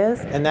wish is.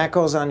 And that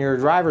goes on your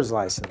driver's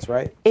license,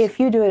 right? If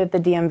you do it at the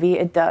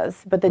DMV, it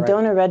does. But the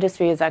donor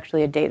registry is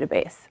actually a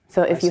database.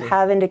 So if you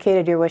have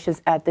indicated your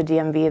wishes at the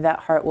DMV, that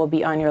heart will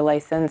be on your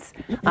license.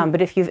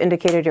 But if you've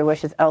indicated your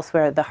wishes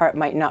elsewhere, the heart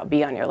might not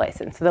be on your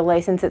license. So the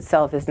license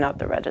itself is not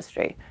the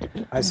registry.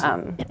 I see.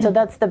 So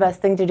that's the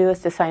best thing to do,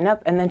 is to sign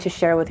up and then to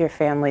share with your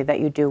family that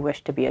you do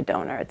wish to be a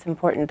donor. It's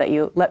important that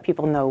you let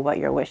people know what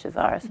your wishes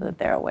are so that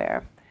they're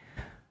aware.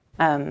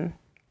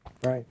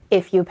 Right.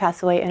 If you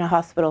pass away in a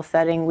hospital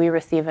setting, we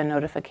receive a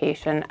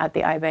notification at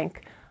the Eye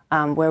Bank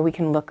where we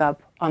can look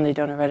up on the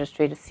donor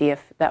registry to see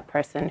if that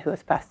person who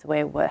has passed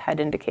away had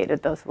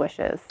indicated those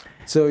wishes.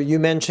 So you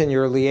mentioned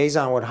your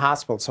liaison with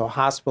hospitals. So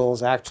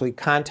hospitals actually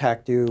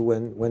contact you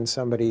when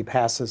somebody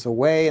passes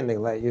away, and they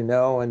let you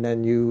know, and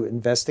then you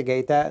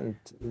investigate that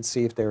and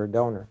see if they're a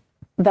donor.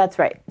 That's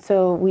right.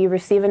 So we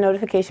receive a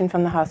notification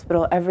from the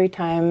hospital every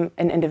time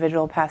an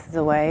individual passes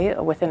away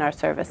within our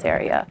service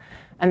area.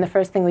 And the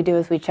first thing we do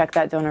is we check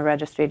that donor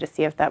registry to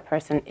see if that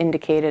person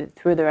indicated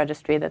through the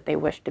registry that they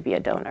wish to be a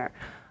donor.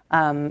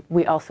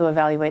 We also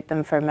evaluate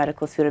them for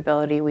medical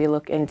suitability. We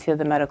look into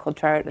the medical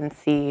chart and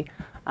see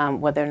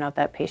whether or not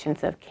that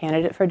patient's a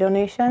candidate for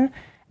donation.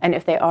 And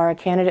if they are a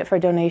candidate for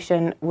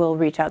donation, we'll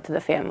reach out to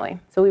the family.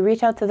 So we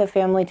reach out to the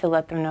family to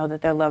let them know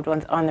that their loved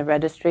one's on the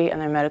registry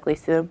and they're medically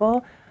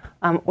suitable.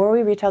 Or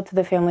we reach out to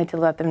the family to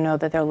let them know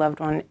that their loved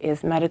one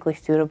is medically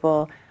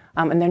suitable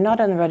and they're not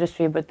on the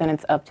registry, but then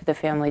it's up to the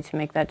family to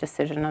make that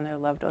decision on their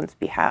loved one's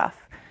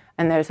behalf.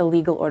 And there's a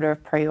legal order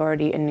of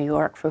priority in New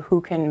York for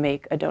who can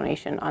make a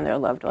donation on their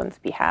loved one's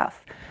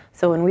behalf.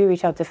 So when we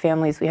reach out to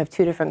families, we have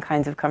two different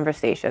kinds of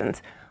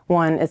conversations.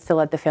 One is to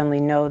let the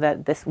family know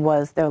that this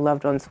was their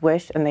loved one's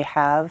wish and they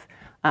have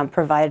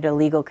provided a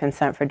legal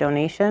consent for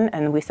donation,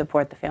 and we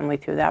support the family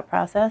through that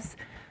process.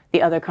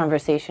 The other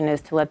conversation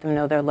is to let them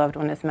know their loved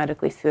one is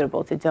medically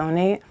suitable to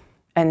donate,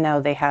 and now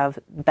they have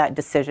that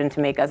decision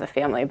to make as a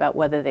family about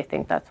whether they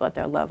think that's what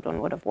their loved one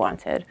would have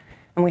wanted.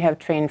 And we have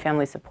trained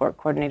family support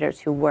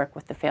coordinators who work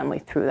with the family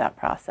through that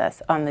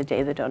process on the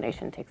day the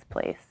donation takes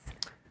place.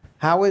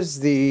 How is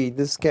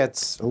this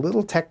gets a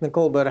little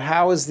technical, but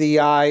how is the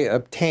eye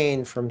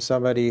obtained from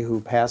somebody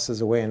who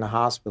passes away in the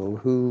hospital?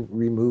 Who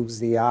removes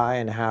the eye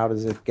and how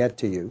does it get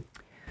to you?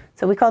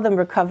 So we call them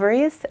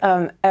recoveries.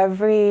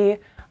 Every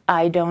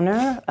eye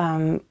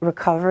donor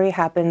recovery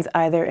happens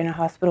either in a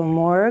hospital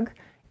morgue,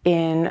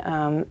 in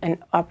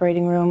an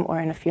operating room, or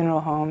in a funeral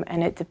home,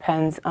 and it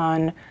depends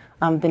on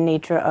the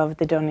nature of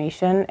the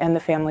donation and the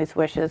family's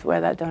wishes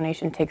where that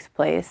donation takes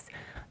place.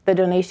 The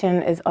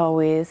donation is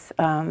always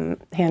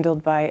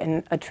handled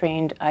by a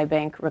trained eye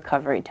bank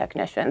recovery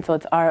technician. So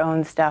it's our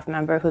own staff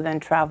member who then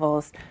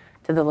travels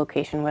to the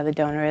location where the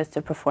donor is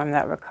to perform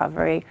that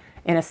recovery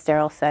in a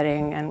sterile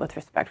setting and with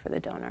respect for the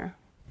donor.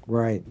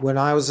 Right. When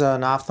I was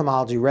an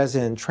ophthalmology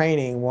resident in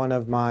training, one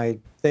of my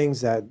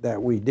things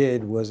that we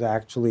did was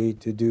actually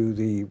to do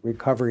the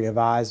recovery of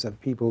eyes of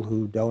people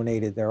who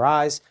donated their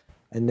eyes,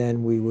 and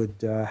then we would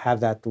have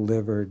that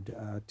delivered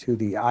to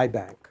the eye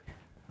bank.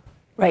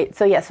 Right.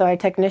 So so our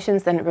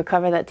technicians then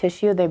recover that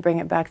tissue. They bring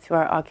it back to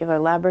our ocular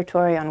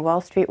laboratory on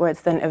Wall Street, where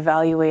it's then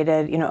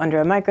evaluated, under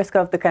a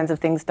microscope, the kinds of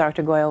things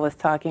Dr. Goyle was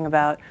talking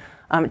about,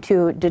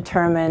 to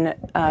determine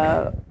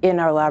in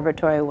our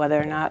laboratory whether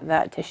or not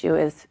that tissue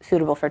is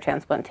suitable for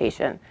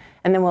transplantation.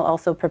 And then we'll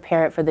also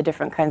prepare it for the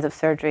different kinds of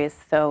surgeries.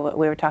 So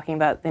we were talking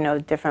about,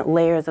 different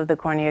layers of the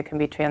cornea can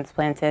be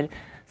transplanted.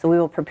 So we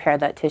will prepare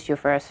that tissue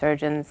for our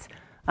surgeons,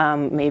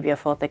 maybe a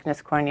full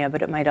thickness cornea,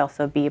 but it might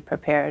also be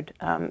prepared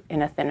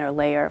in a thinner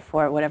layer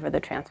for whatever the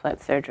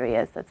transplant surgery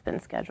is that's been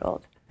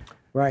scheduled.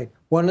 Right.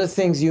 One of the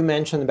things you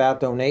mentioned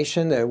about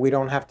donation, that we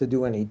don't have to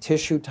do any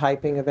tissue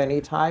typing of any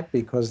type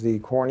because the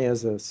cornea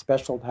is a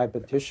special type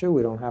of tissue.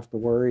 We don't have to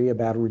worry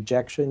about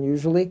rejection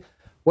usually.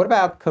 What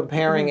about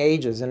comparing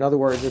ages? In other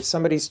words, if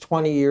somebody's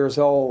 20 years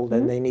old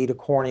and they need a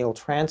corneal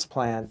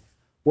transplant,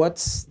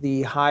 what's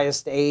the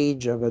highest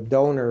age of a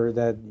donor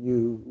that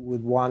you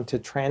would want to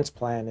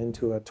transplant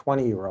into a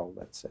 20-year-old,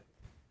 let's say?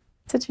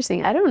 It's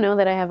interesting. I don't know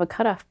that I have a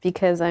cutoff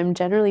because I'm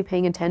generally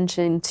paying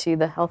attention to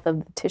the health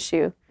of the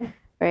tissue.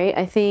 Right.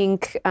 I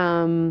think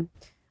on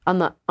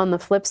the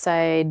flip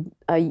side,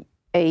 a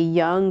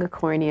young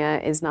cornea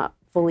is not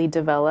fully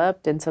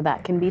developed, and so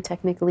that can be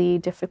technically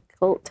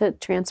difficult to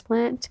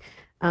transplant.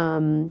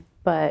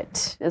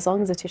 But as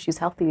long as the tissue is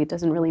healthy, it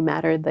doesn't really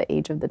matter the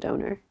age of the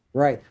donor.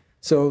 Right.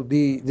 So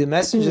the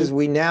message is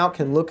we now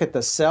can look at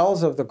the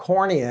cells of the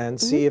cornea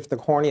and see if the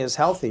cornea is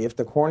healthy. If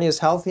the cornea is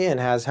healthy and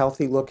has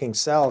healthy-looking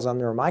cells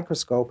under a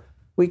microscope,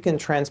 we can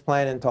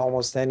transplant into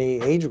almost any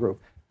age group.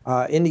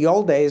 In the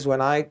old days,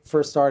 when I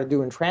first started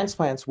doing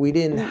transplants, we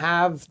didn't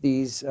have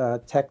these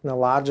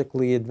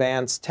technologically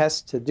advanced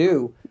tests to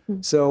do.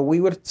 So we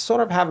would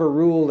sort of have a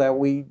rule that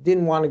we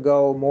didn't want to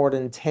go more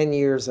than 10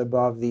 years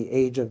above the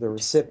age of the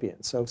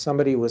recipient. So if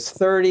somebody was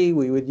 30,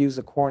 we would use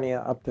a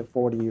cornea up to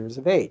 40 years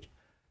of age.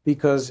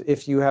 Because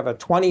if you have a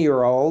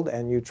 20-year-old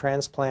and you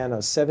transplant a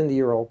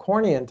 70-year-old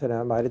cornea into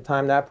them, by the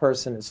time that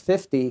person is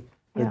 50,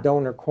 the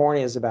donor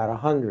cornea is about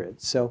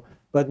 100. So,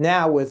 but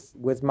now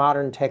with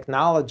modern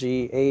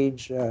technology,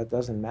 age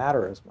doesn't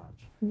matter as much.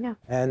 Yeah.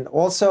 And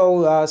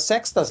also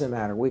sex doesn't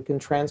matter. We can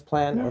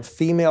transplant a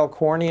female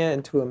cornea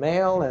into a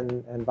male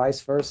and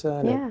vice versa,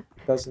 and it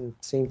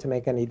doesn't seem to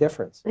make any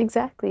difference.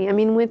 Exactly. I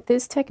mean, with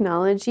this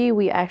technology,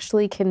 we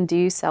actually can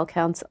do cell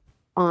counts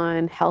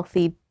on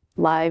healthy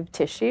live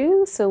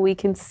tissue, so we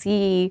can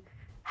see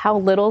how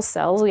little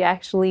cells we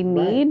actually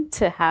need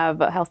to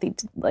have a healthy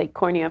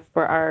cornea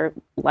for our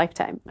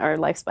lifetime, our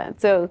lifespan.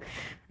 So,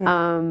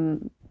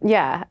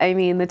 yeah, I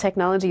mean, the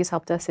technology has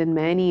helped us in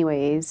many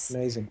ways.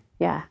 Amazing.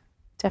 Yeah,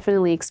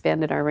 definitely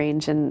expanded our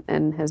range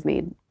and has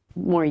made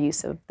more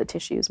use of the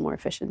tissues, more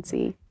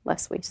efficiency,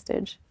 less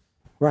wastage.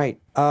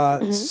 Right.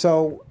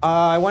 So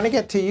I want to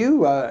get to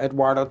you,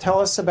 Eduardo. Tell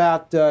us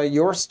about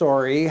your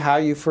story, how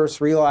you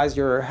first realized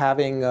you're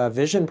having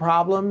vision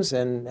problems,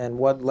 and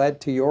what led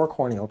to your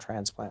corneal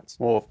transplants.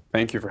 Well,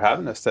 thank you for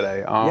having us today.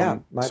 Yeah,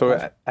 my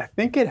pleasure. I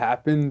think it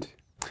happened,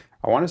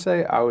 I want to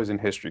say I was in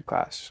history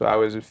class. So I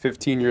was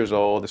 15 years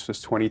old. This was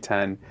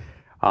 2010.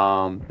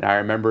 I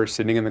remember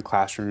sitting in the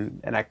classroom,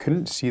 and I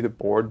couldn't see the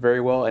board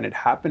very well, and it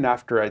happened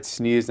after I'd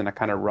sneezed and I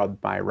kind of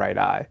rubbed my right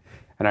eye.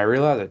 And I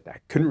realized that I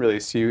couldn't really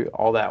see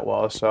all that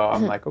well. So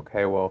I'm like,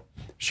 okay, well,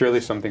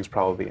 surely something's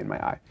probably in my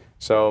eye.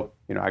 So,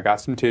 I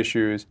got some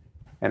tissues,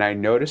 and I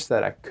noticed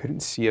that I couldn't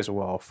see as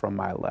well from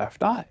my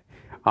left eye.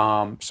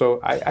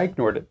 So I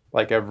ignored it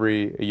like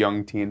every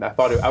young teen. I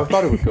thought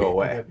it would go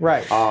away.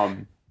 Right.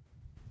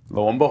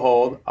 Lo and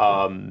behold,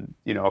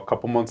 a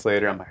couple months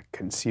later, I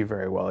couldn't see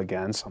very well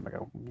again. So I'm like,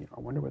 I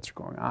wonder what's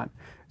going on.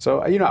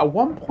 So, at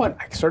one point,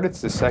 I started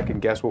to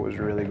second guess what was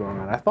really going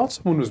on. I thought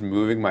someone was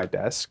moving my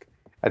desk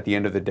at the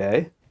end of the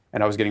day,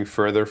 and I was getting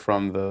further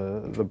from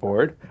the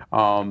board.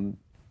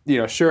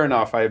 Sure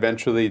enough, I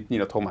eventually,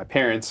 told my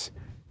parents,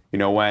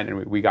 went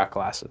and we got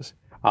glasses.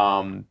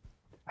 I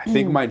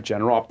think my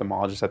general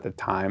ophthalmologist at the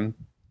time,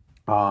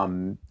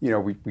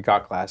 we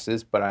got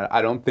glasses, but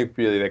I don't think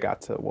really they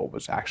got to what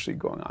was actually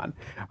going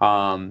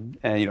on.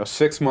 And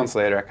 6 months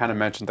later, I kind of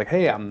mentioned like,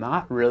 hey, I'm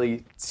not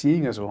really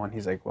seeing as well. And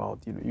he's like, well,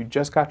 you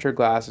just got your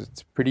glasses.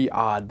 It's pretty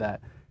odd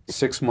that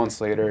 6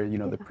 months later,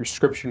 the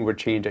prescription would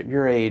change at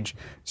your age.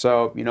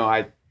 So, we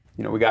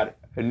got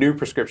a new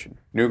prescription,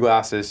 new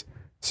glasses.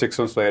 6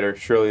 months later,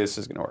 surely this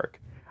is going to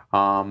work.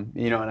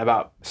 And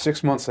about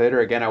 6 months later,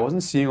 again, I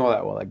wasn't seeing all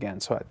that well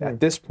again. So at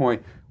this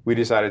point, we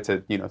decided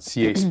to,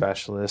 see a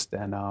specialist,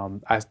 and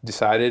I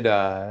decided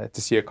to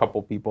see a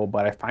couple people,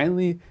 but I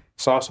finally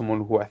saw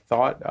someone who I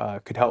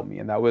thought could help me,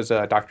 and that was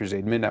Dr.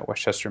 Zaidman at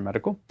Westchester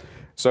Medical.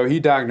 So he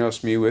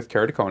diagnosed me with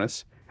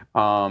keratoconus.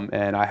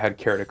 And I had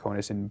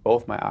keratoconus in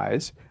both my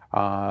eyes,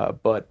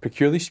 but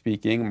peculiarly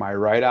speaking, my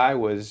right eye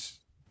was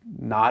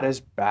not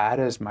as bad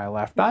as my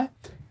left eye.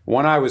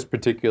 One eye was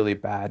particularly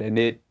bad, and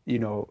it,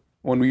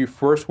 when we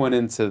first went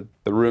into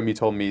the room, he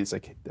told me, he's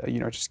like,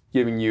 just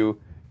giving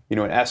you,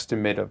 an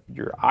estimate of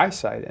your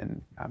eyesight,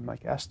 and I'm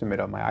like,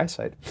 estimate of my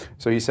eyesight.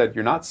 So he said,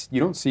 you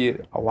don't see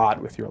it a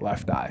lot with your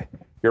left eye.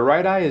 Your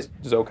right eye is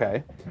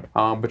okay,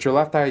 but your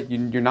left eye,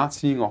 you're not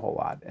seeing a whole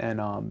lot,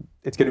 and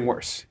it's getting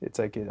worse. It's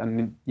like,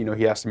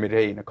 he estimated,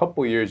 hey, in a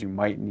couple of years, you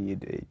might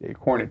need a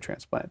cornea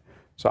transplant.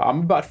 So I'm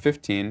about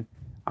 15.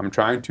 I'm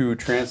trying to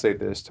translate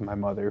this to my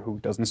mother, who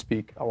doesn't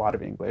speak a lot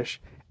of English,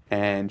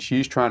 and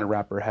she's trying to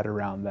wrap her head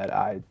around that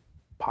I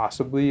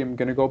possibly am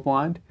going to go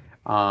blind.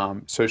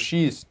 So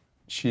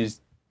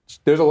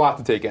there's a lot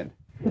to take in.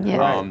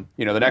 Yeah.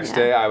 The next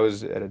day I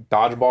was at a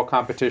dodgeball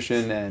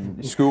competition,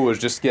 and school was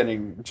just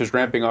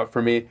ramping up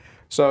for me.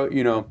 So,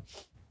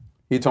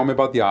 he told me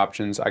about the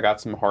options. I got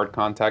some hard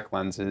contact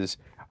lenses.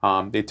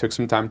 They took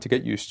some time to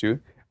get used to,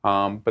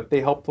 but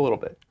they helped a little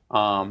bit.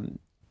 And,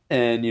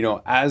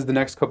 as the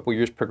next couple of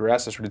years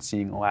progressed, I started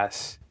seeing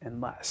less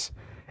and less.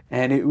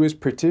 And it was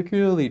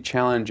particularly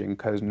challenging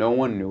because no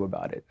one knew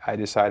about it. I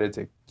decided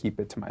to keep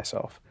it to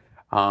myself.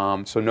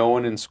 So no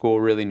one in school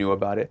really knew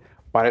about it.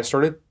 But I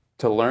started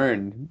to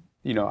learn,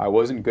 I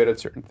wasn't good at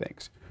certain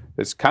things.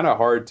 It's kind of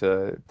hard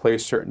to play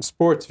certain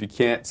sports if you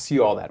can't see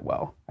all that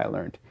well, I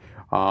learned.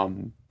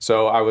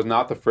 So I was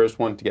not the first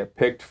one to get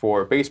picked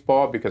for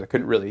baseball because I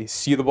couldn't really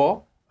see the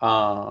ball.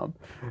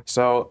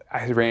 So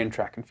I ran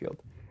track and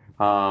field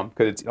because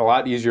it's a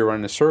lot easier to run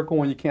in a circle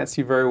when you can't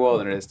see very well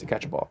than it is to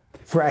catch a ball.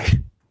 Right.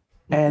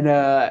 And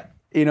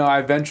I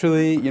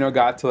eventually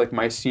got to like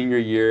my senior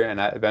year, and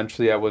I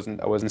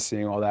wasn't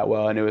seeing all that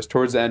well. And it was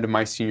towards the end of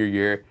my senior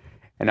year,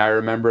 and I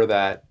remember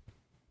that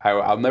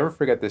I'll never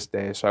forget this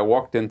day. So I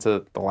walked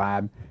into the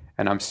lab,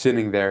 and I'm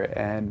sitting there,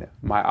 and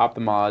my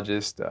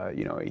ophthalmologist,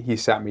 he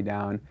sat me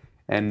down.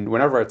 And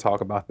whenever I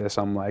talk about this,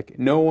 I'm like,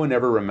 no one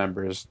ever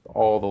remembers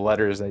all the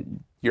letters that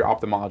your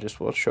ophthalmologist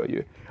will show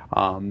you.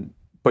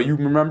 But you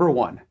remember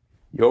one.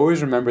 You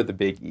always remember the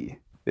big E.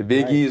 The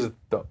big E is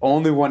the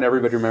only one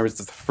everybody remembers.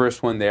 It's the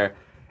first one there.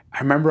 I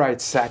remember I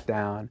had sat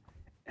down,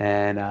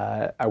 and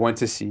I went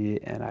to see,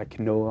 and I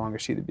can no longer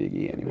see the big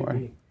E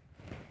anymore.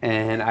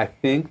 And I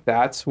think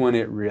that's when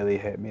it really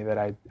hit me that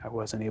I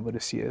wasn't able to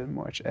see it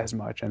as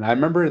much. And I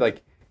remember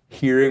like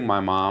hearing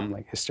my mom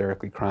like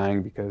hysterically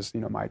crying because,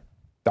 my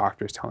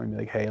doctor is telling me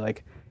like, hey,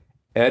 like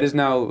Ed is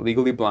now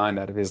legally blind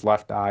out of his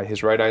left eye.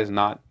 His right eye is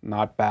not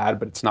bad,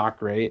 but it's not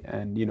great.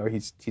 And,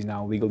 he's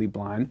now legally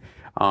blind.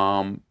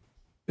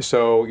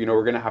 So,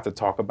 we're going to have to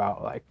talk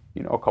about like,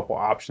 a couple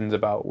options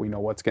about,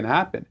 what's going to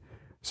happen.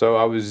 So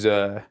I was,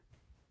 I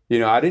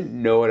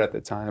didn't know it at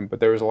the time, but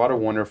there was a lot of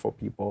wonderful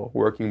people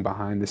working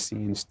behind the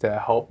scenes to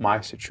help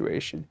my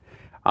situation.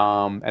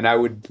 And I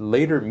would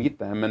later meet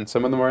them, and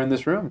some of them are in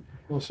this room.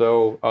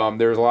 So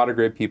there's a lot of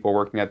great people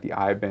working at the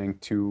eye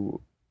bank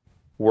to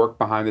work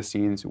behind the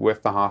scenes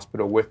with the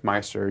hospital, with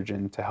my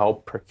surgeon, to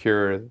help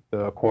procure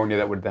the cornea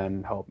that would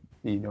then help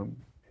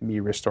me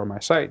restore my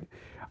sight.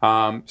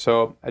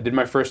 So I did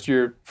my first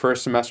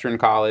semester in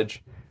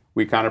college.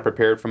 We kind of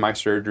prepared for my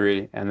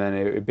surgery, and then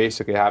it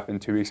basically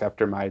happened 2 weeks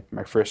after my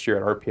first year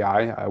at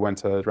RPI. I went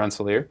to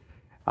Rensselaer,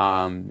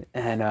 and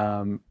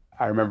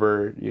I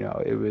remember,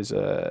 it was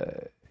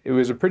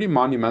a pretty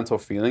monumental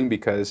feeling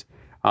because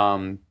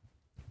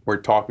we're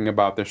talking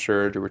about the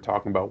surgery, we're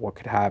talking about what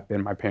could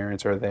happen. My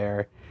parents are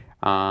there,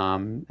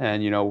 and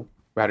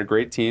we had a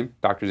great team.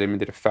 Dr. Zaidman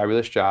did a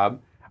fabulous job.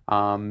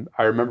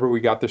 I remember we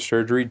got the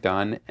surgery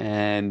done,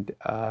 and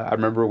I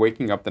remember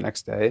waking up the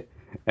next day,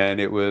 and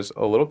it was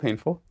a little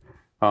painful,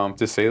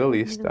 to say the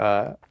least.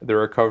 The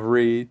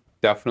recovery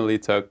definitely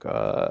took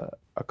a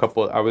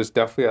couple. I was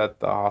definitely at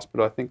the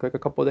hospital, I think, like a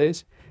couple of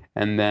days,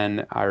 and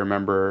then I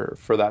remember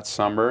for that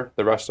summer,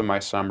 the rest of my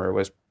summer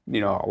was, a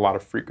lot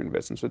of frequent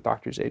visits with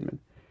Dr. Zaidman.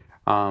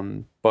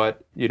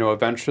 But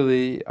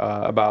eventually,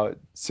 about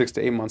 6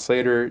 to 8 months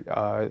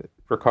later,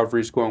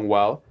 recovery is going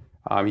well.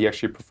 He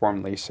actually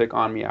performed LASIK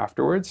on me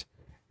afterwards.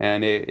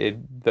 And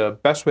the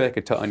best way I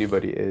could tell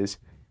anybody is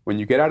when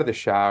you get out of the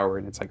shower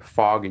and it's like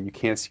fog and you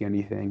can't see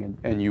anything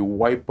and you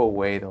wipe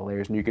away the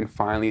layers and you can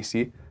finally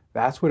see,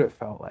 that's what it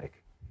felt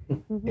like.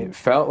 It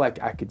felt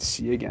like I could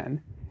see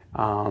again.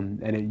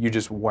 And you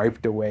just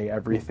wiped away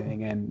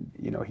everything. And,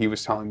 he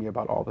was telling me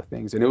about all the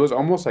things. And it was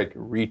almost like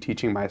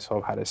reteaching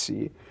myself how to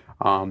see,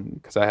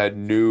 because I had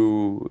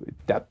new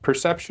depth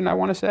perception, I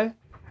want to say.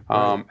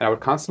 And I would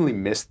constantly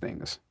miss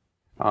things.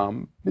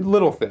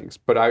 Little things,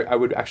 but I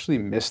would actually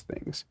miss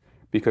things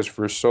because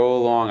for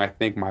so long, I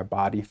think my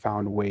body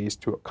found ways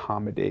to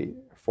accommodate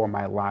for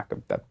my lack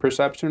of depth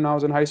perception when I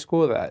was in high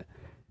school that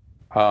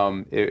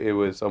it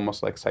was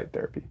almost like sight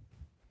therapy.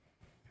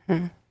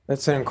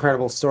 That's an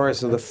incredible story.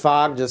 So the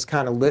fog just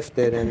kind of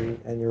lifted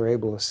and you're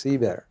able to see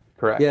better.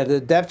 Correct. Yeah, the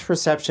depth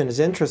perception is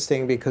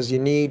interesting because you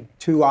need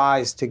two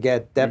eyes to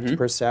get depth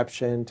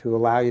perception to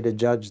allow you to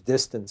judge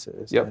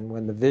distances. Yep. And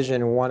when the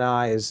vision in one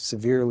eye is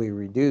severely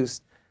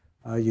reduced,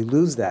 you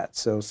lose that.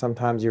 So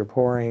sometimes you're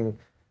pouring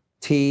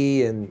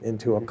tea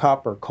into a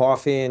cup or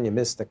coffee and you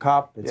miss the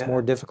cup. It's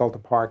more difficult to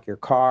park your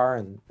car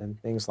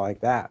and things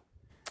like that.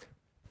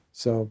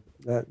 So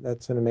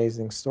that's an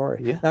amazing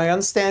story. Yeah. Now I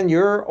understand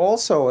you're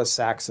also a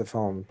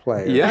saxophone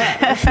player. Yeah,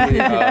 actually,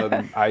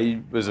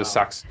 I was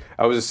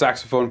a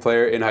saxophone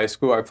player in high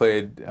school. I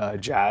played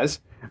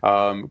jazz,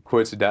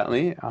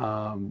 coincidentally,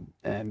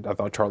 and I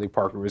thought Charlie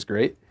Parker was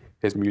great.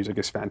 His music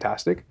is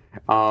fantastic.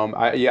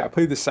 I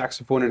played the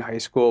saxophone in high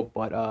school,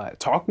 but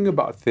talking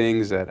about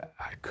things that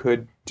I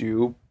could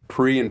do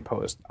pre and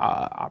post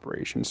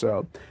operation.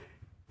 So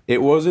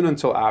it wasn't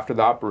until after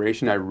the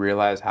operation I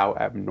realized how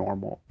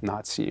abnormal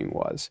not seeing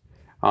was.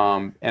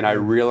 And I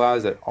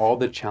realized that all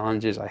the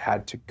challenges I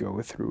had to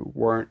go through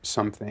weren't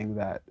something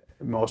that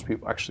most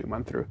people actually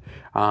went through.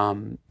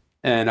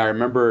 And I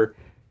remember,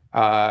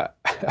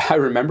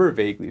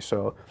 vaguely,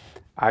 so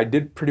I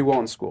did pretty well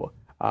in school.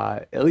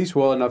 At least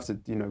well enough to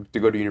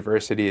go to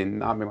university and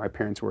not make my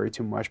parents worry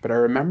too much. But I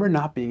remember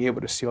not being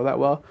able to see all that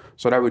well.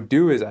 So what I would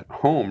do is at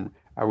home,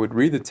 I would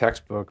read the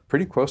textbook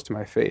pretty close to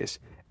my face,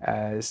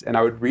 and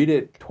I would read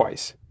it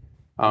twice.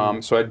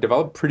 So I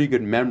developed pretty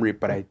good memory,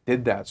 but I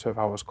did that. So if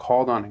I was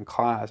called on in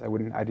class, I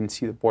didn't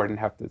see the board, I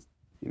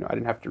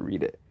didn't have to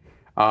read it.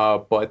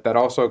 But I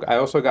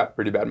also got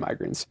pretty bad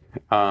migraines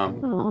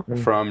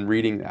from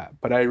reading that.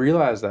 But I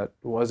realized that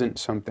wasn't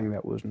something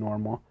that was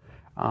normal.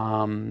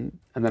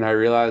 And then I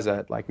realized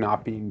that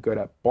not being good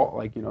at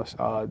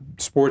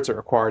sports that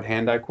required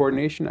hand-eye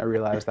coordination, I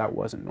realized that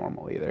wasn't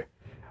normal either.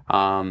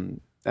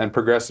 And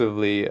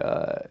progressively,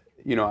 I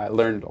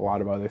learned a lot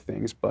of other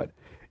things, but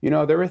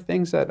there were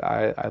things that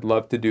I'd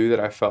love to do that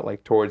I felt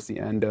like towards the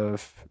end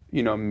of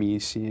me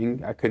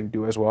seeing I couldn't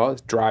do as well.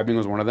 Driving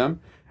was one of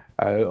them.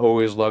 I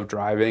always loved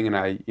driving, and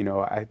I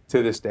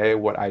to this day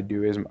what I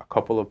do is a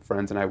couple of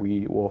friends and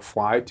we will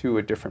fly to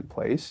a different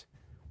place.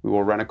 We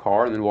will rent a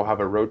car and then we'll have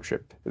a road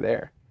trip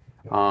there.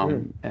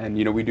 And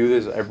we do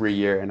this every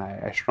year, and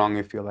I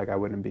strongly feel like I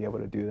wouldn't be able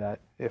to do that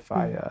if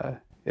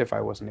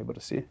I wasn't able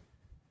to see.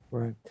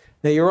 Right.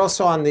 Now you're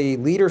also on the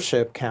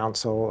leadership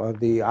council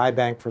of the Eye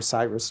Bank for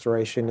Sight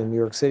Restoration in New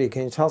York City.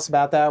 Can you tell us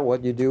about that?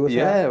 What you do with that?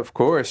 Yeah, of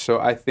course. So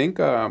I think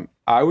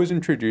I was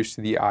introduced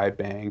to the Eye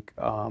Bank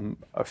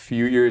a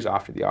few years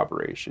after the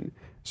operation.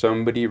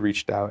 Somebody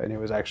reached out, and it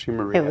was actually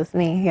Maria. It was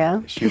me,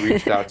 yeah. She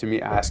reached out to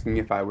me asking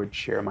if I would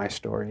share my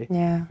story.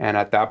 Yeah. And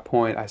at that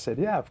point, I said,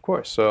 yeah, of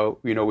course. So,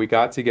 we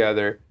got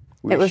together.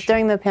 It was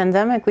during the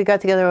pandemic. We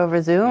got together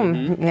over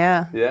Zoom.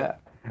 Yeah. Yeah.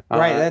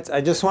 Right.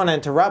 I just want to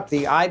interrupt.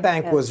 The Eye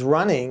Bank was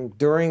running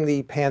during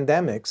the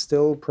pandemic,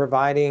 still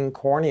providing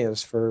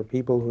corneas for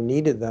people who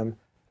needed them.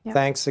 Yeah.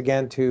 Thanks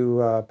again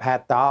to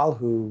Pat Dahl,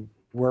 who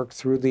worked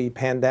through the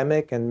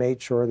pandemic and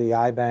made sure the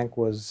Eye Bank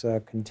was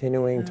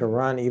continuing to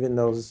run even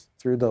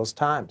through those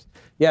times.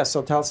 Yeah,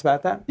 so tell us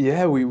about that.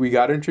 Yeah, we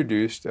got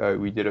introduced.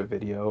 We did a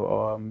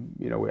video.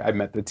 I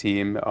met the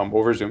team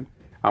over Zoom.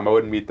 I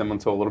wouldn't meet them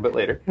until a little bit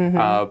later.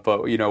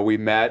 But, we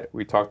met.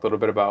 We talked a little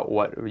bit about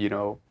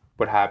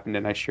what happened,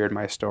 and I shared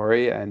my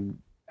story. And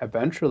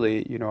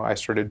eventually, I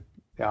started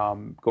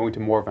going to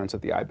more events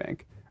at the eye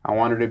bank. I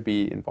wanted to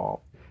be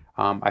involved.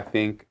 I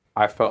think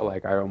I felt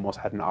like I almost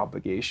had an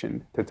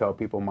obligation to tell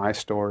people my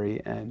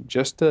story and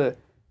just to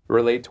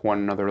relate to one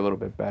another a little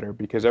bit better,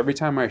 because every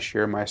time I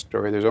share my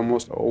story, there's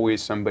almost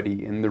always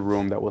somebody in the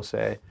room that will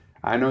say,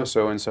 I know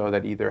so-and-so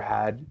that either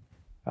had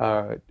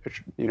a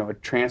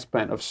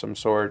transplant of some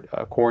sort,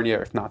 a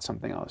cornea, if not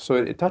something else. So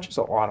it touches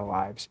a lot of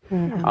lives.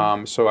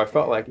 So I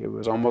felt like it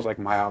was almost like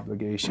my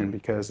obligation,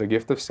 because the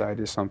gift of sight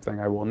is something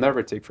I will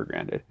never take for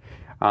granted.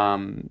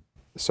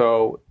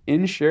 So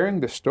in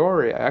sharing the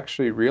story, I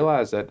actually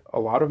realized that a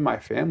lot of my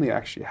family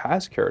actually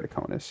has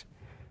keratoconus.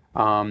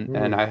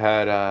 And I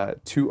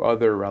had 2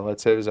 other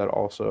relatives that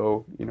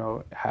also,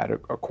 had a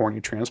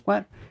cornea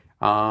transplant.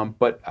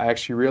 But I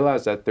actually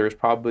realized that there's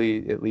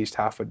probably at least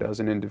half a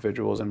dozen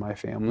individuals in my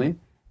family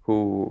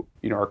who,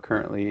 are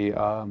currently,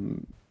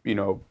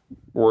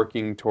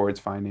 working towards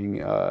finding,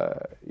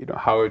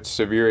 how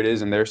severe it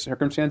is in their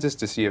circumstances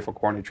to see if a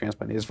cornea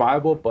transplant is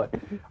viable. But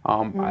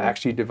I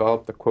actually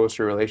developed a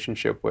closer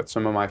relationship with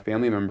some of my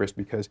family members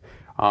because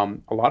a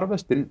lot of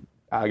us didn't.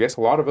 I guess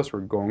a lot of us were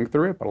going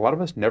through it, but a lot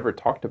of us never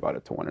talked about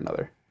it to one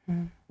another.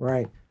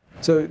 Right.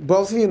 So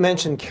both of you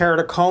mentioned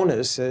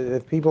keratoconus.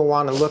 If people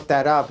want to look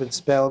that up, it's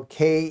spelled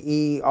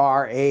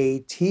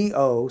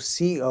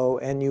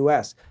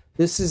Keratoconus.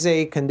 This is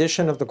a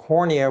condition of the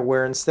cornea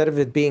where instead of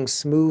it being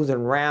smooth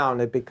and round,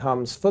 it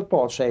becomes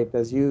football-shaped,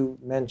 as you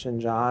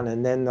mentioned, John,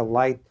 and then the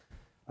light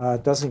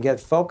doesn't get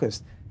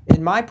focused.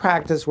 In my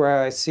practice,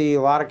 where I see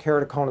a lot of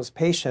keratoconus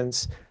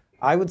patients,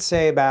 I would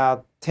say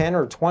about 10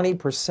 or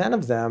 20%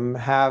 of them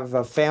have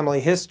a family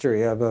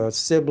history of a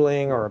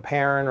sibling or a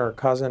parent or a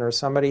cousin or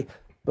somebody,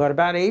 but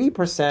about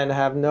 80%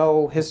 have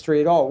no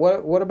history at all.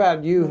 What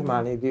about you,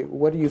 Himani?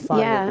 What do you find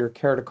with your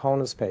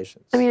keratoconus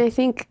patients? I mean, I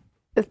think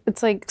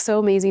it's like so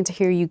amazing to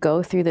hear you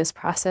go through this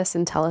process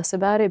and tell us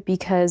about it,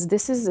 because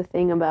this is the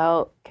thing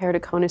about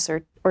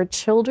keratoconus or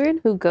children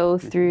who go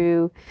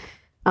through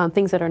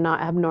things that are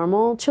not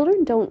abnormal.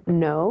 Children don't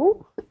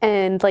know.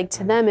 And like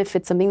to them, if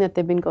it's something that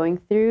they've been going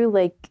through,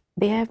 like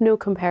they have no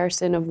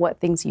comparison of what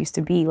things used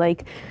to be.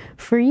 Like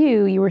for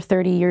you, you were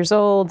 30 years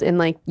old and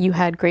like you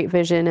had great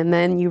vision and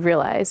then you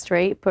realized,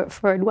 right? But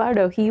for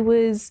Eduardo, he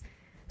was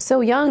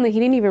so young that he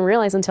didn't even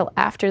realize until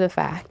after the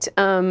fact.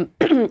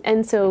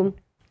 And so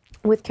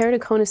with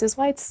keratoconus is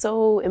why it's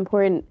so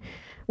important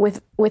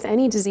with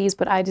any disease,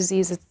 but eye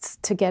disease, it's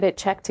to get it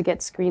checked, to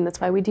get screened. That's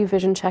why we do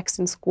vision checks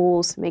in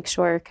schools to make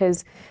sure,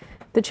 because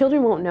the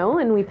children won't know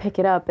and we pick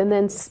it up. And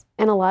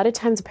a lot of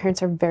times the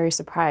parents are very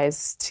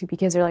surprised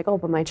because they're like, oh,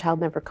 but my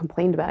child never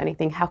complained about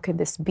anything. How could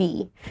this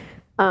be?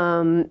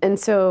 And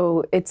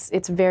so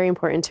it's very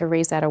important to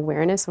raise that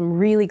awareness. I'm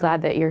really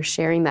glad that you're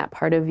sharing that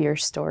part of your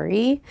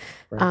story.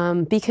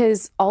 Right.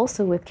 Because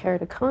also with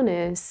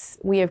keratoconus,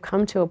 we have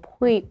come to a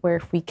point where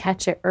if we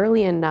catch it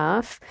early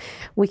enough,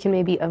 we can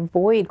maybe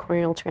avoid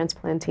corneal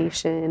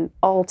transplantation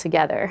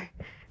altogether.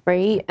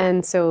 Right?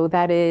 And so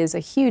that is a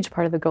huge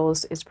part of the goal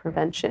is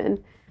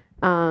prevention.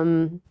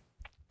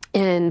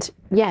 And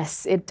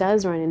yes, it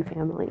does run in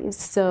families.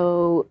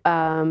 So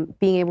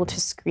being able to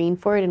screen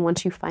for it, and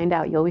once you find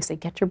out, you always say,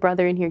 get your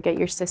brother in here, get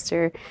your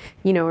sister,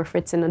 or if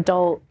it's an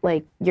adult,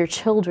 like your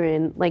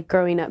children, like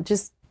growing up,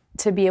 just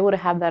to be able to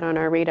have that on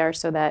our radar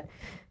so that,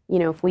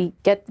 if we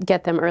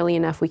get them early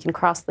enough, we can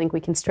cross-link, we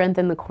can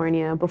strengthen the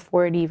cornea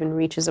before it even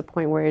reaches a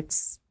point where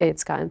it's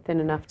gotten thin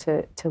enough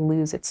to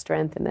lose its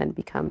strength and then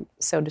become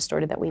so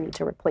distorted that we need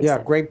to replace it. Yeah,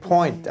 great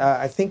point.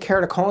 I think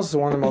keratoconus is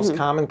one of the most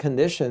common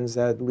conditions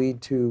that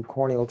lead to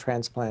corneal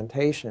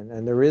transplantation.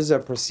 And there is a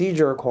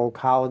procedure called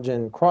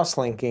collagen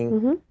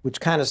cross-linking, which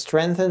kind of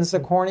strengthens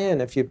the cornea.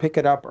 And if you pick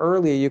it up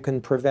early, you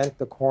can prevent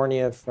the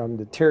cornea from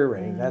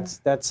deteriorating.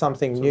 That's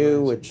something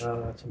new, which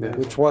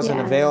wasn't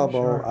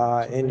available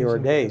in your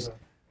days.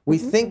 We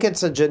think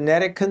it's a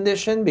genetic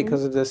condition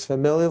because of this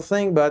familial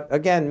thing, but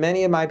again,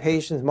 many of my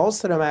patients,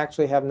 most of them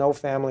actually have no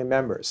family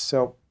members.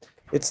 So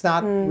it's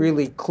not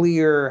really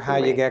clear how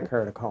you get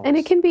keratoconus. And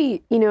it can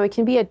be, it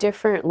can be at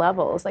different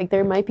levels. Like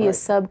there might be a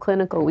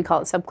subclinical, we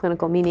call it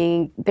subclinical,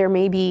 meaning there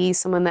may be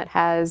someone that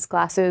has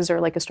glasses or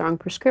like a strong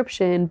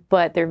prescription,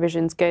 but their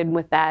vision's good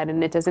with that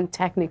and it doesn't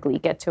technically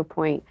get to a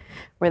point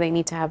where they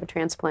need to have a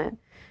transplant.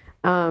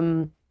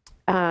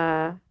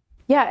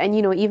 Yeah, and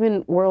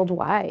even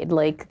worldwide,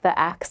 like the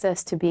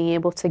access to being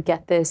able to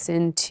get this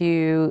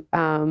into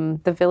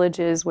the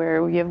villages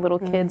where you have little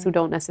kids who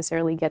don't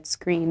necessarily get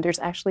screened. There's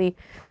actually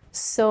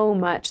so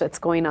much that's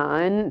going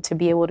on to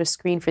be able to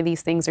screen for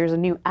these things. There's a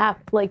new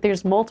app, like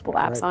there's multiple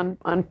apps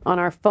on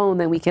our phone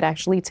that we could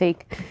actually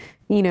take,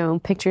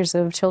 pictures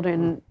of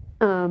children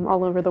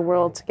all over the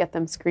world to get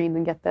them screened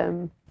and get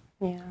them.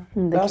 Yeah. I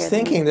was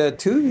thinking that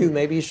two of you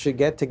maybe should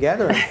get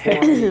together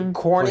and form a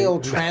corneal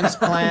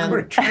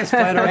transplant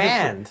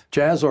band.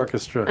 Jazz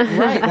orchestra.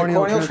 Right,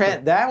 corneal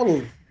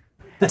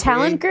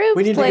talent groups.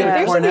 We need to like, get a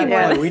there should be cornet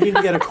more. player. We need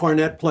to get a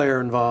cornet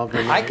player involved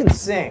in that. I can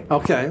sing.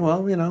 Okay,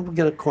 well, we'll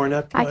get a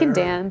cornet player. I can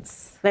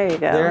dance. There you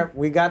go. There,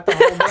 we got the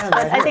whole band.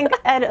 Right I here. think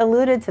Ed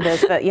alluded to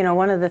this, but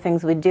one of the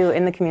things we do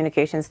in the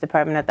communications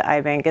department at the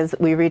iBank is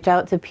we reach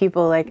out to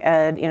people like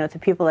Ed, to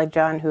people like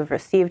John who have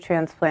received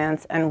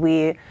transplants, and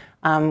we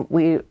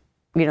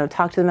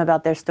talk to them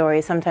about their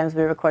stories. Sometimes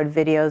we record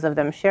videos of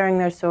them sharing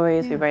their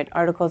stories. We write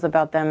articles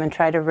about them and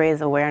try to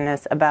raise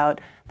awareness about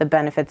the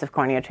benefits of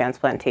cornea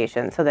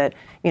transplantation, so that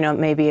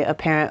maybe a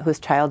parent whose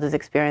child is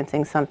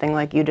experiencing something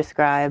like you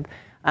describe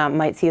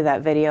might see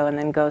that video and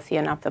then go see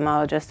an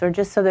ophthalmologist, or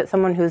just so that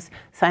someone who's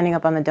signing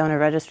up on the donor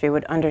registry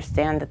would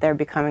understand that they're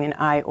becoming an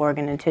eye,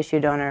 organ, and tissue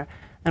donor,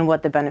 and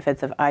what the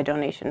benefits of eye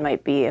donation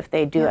might be if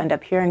they do end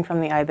up hearing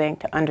from the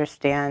iBank, to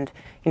understand,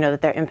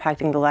 that they're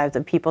impacting the lives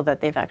of people that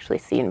they've actually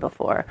seen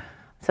before.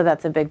 So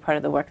that's a big part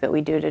of the work that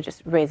we do, to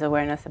just raise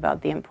awareness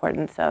about the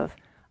importance of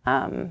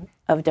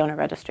donor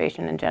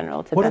registration in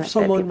general to What benefit if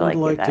someone people would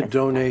like like you to guys.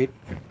 donate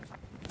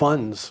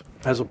funds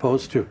as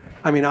opposed to,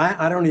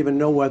 I don't even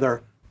know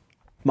whether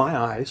my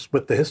eyes,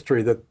 with the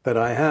history that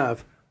I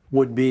have,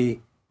 would be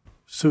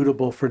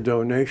suitable for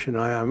donation.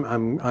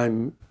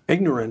 I'm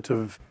ignorant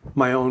of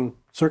my own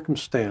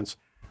circumstance.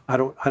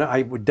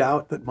 I would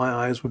doubt that my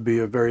eyes would be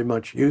of very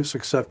much use,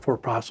 except for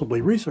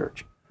possibly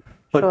research.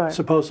 But Sure.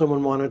 suppose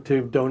someone wanted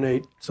to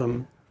donate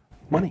some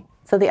money.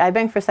 So the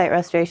iBank for Sight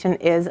Restoration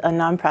is a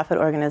nonprofit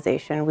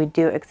organization. We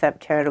do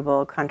accept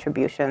charitable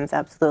contributions,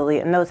 absolutely,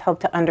 and those help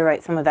to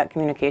underwrite some of that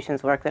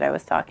communications work that I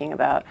was talking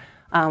about.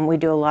 We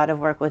do a lot of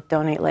work with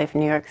Donate Life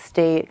New York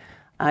State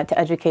to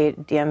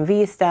educate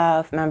DMV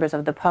staff, members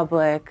of the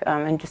public,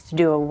 and just to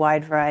do a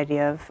wide variety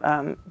of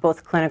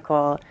both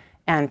clinical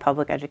and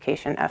public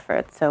education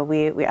efforts. So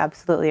we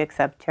absolutely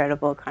accept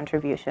charitable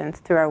contributions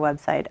through our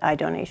website,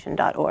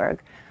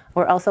 idonation.org.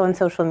 We're also on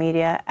social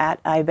media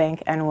at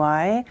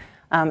iBankNY.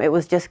 It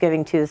was just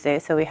Giving Tuesday,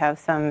 so we have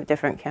some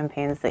different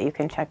campaigns that you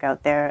can check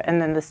out there.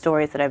 And then the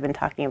stories that I've been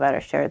talking about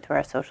are shared through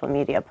our social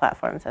media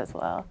platforms as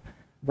well.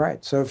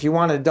 Right. So if you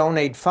want to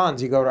donate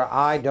funds, you go to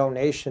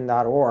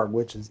idonation.org,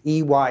 which is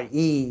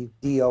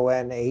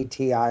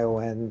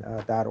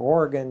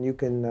EYEDONATION.org, and you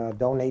can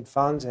donate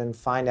funds and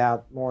find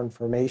out more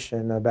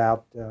information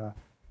about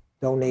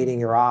donating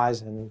your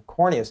eyes and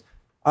corneas.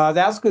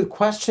 That's a good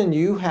question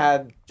you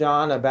had,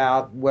 John,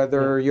 about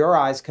whether your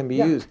eyes can be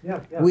used.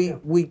 We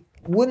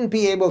wouldn't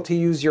be able to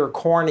use your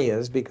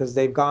corneas because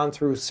they've gone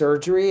through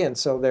surgery, and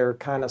so they're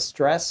kind of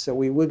stressed, so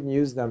we wouldn't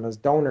use them as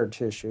donor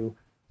tissue.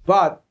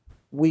 But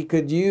we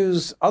could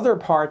use other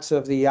parts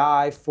of the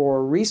eye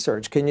for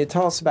research. Can you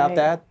tell us about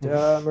that,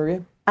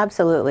 Maria?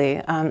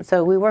 Absolutely.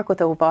 So we work with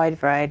a wide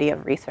variety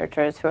of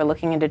researchers who are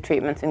looking into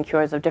treatments and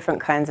cures of different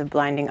kinds of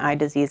blinding eye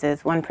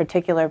diseases. One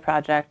particular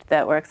project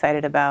that we're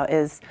excited about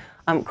is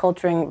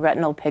culturing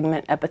retinal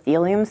pigment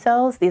epithelium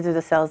cells. These are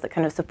the cells that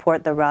kind of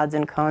support the rods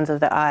and cones of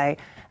the eye,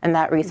 and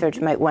that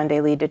research might one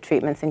day lead to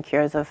treatments and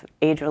cures of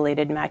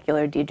age-related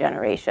macular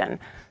degeneration.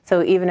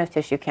 So even if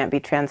tissue can't be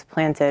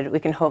transplanted, we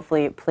can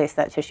hopefully place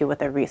that tissue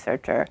with a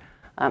researcher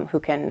who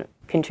can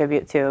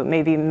contribute to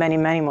maybe many,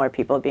 many more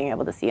people being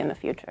able to see in the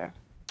future.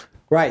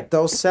 Right.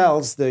 Those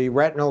cells, the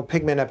retinal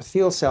pigment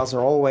epithelial cells,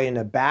 are all the way in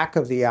the back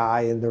of the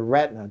eye in the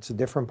retina. It's a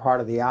different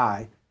part of the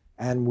eye.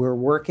 And we're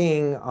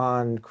working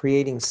on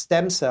creating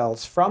stem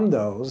cells from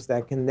those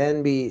that can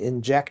then be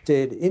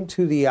injected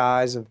into the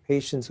eyes of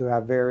patients who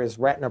have various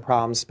retina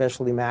problems,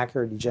 especially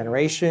macular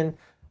degeneration,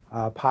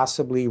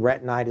 possibly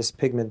retinitis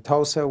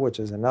pigmentosa, which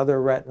is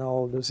another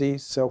retinal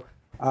disease. So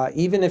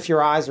even if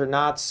your eyes are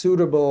not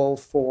suitable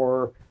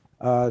for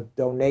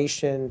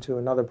donation to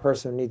another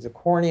person who needs a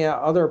cornea,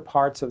 other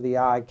parts of the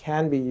eye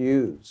can be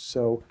used.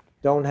 So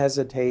don't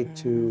hesitate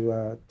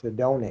to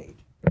donate.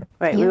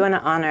 Right, we want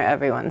to honor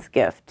everyone's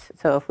gift.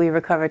 So if we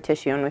recover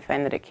tissue and we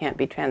find that it can't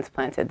be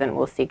transplanted, then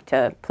we'll seek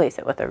to place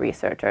it with a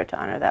researcher to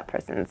honor that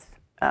person's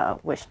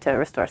wish to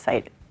restore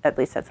sight, at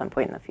least at some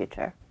point in the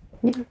future.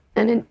 Yeah.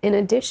 And in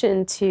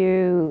addition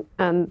to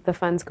the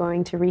funds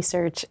going to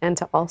research and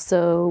to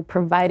also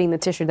providing the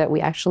tissue that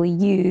we actually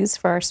use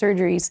for our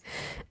surgeries,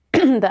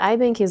 the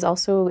iBank is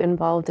also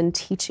involved in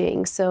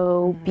teaching.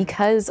 So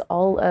because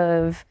all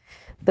of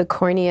the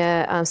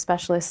cornea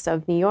specialists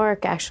of New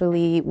York,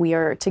 actually, we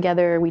are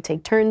together, we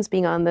take turns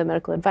being on the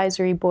medical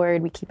advisory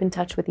board, we keep in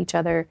touch with each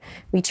other,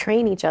 we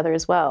train each other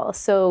as well.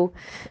 So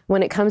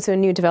when it comes to a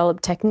new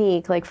developed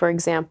technique, like for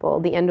example,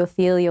 the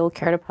endothelial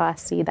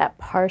keratoplasty, that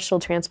partial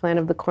transplant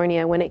of the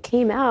cornea, when it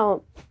came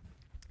out,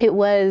 it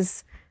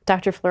was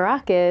Dr.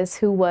 Florakis,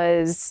 who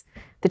was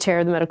the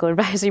chair of the medical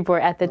advisory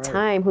board at the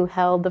time, who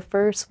held the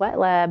first wet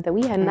lab that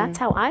we had, and that's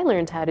how I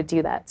learned how to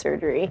do that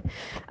surgery.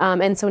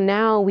 And so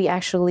now we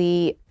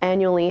actually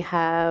annually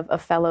have a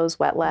fellows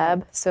wet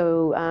lab.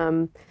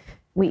 So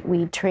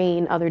we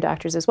train other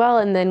doctors as well,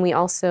 and then we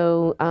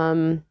also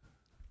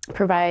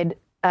provide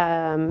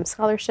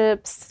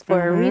scholarships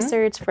for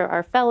research for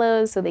our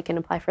fellows so they can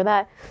apply for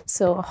that.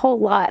 So a whole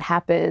lot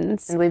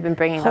happens. And we've been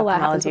bringing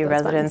ophthalmology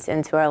residents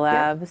into our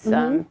labs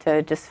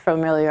to just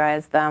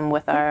familiarize them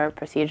with our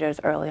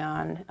procedures early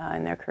on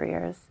in their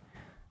careers.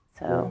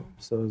 So,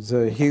 so it's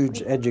a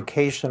huge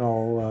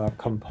educational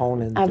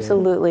component.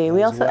 Absolutely.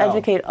 We also well.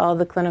 educate all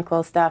the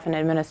clinical staff and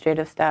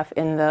administrative staff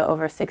in the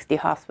over 60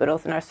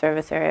 hospitals in our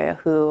service area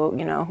who,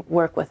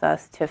 work with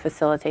us to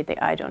facilitate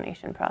the eye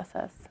donation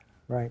process.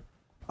 Right.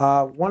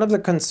 One of the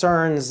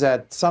concerns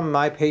that some of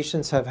my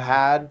patients have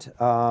had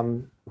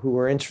who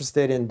were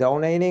interested in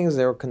donating is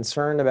they were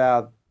concerned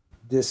about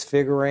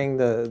disfiguring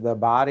the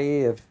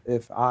body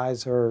if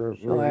eyes are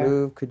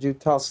removed. Could you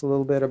tell us a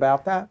little bit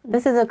about that?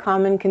 This is a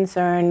common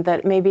concern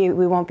that maybe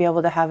we won't be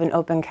able to have an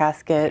open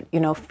casket,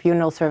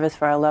 funeral service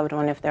for our loved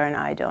one if they're an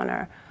eye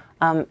donor.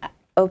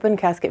 Open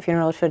casket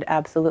funeral should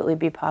absolutely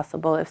be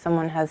possible if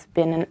someone has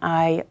been an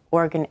eye,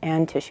 organ,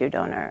 and tissue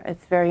donor.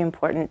 It's very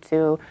important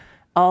to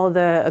all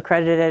the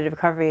accredited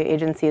recovery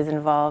agencies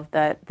involved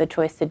that the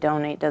choice to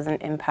donate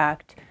doesn't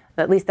impact,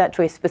 at least that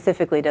choice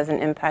specifically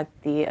doesn't impact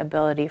the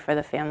ability for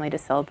the family to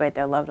celebrate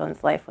their loved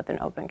one's life with an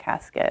open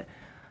casket.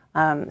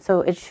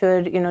 So it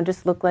should,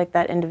 just look like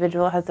that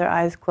individual has their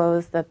eyes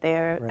closed, that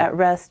they're at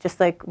rest,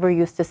 just like we're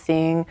used to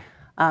seeing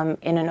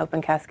in an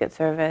open casket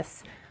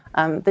service.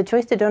 The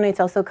choice to donate is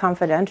also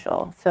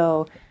confidential,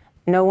 so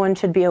no one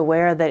should be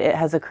aware that it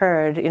has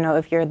occurred.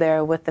 If you're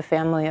there with the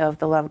family of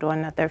the loved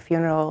one at their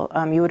funeral,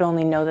 you would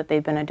only know that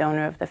they've been a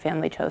donor if the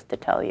family chose to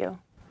tell you.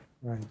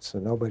 Right, so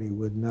nobody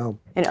would know.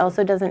 It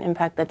also doesn't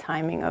impact the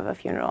timing of a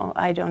funeral.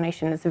 Eye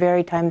donation is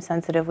very time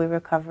sensitive. We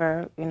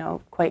recover,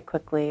 quite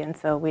quickly, and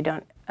so we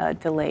don't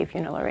delay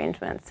funeral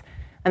arrangements.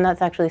 And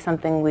that's actually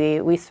something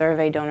we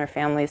survey donor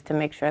families to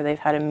make sure they've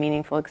had a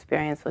meaningful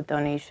experience with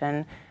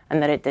donation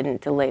and that it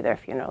didn't delay their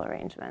funeral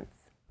arrangements.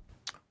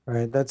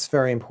 Right, that's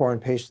very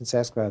important. Patients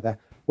ask about that.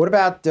 What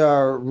about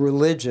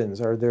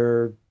religions? Are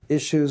there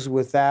issues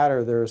with that?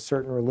 Are there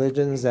certain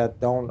religions that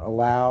don't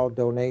allow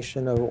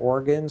donation of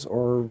organs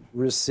or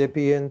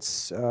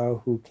recipients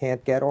who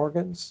can't get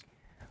organs?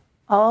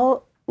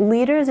 All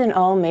leaders in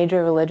all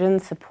major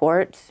religions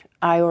support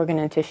eye, organ,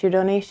 and tissue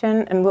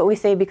donation. And what we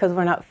say, because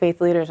we're not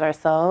faith leaders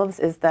ourselves,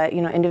 is that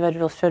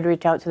individuals should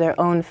reach out to their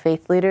own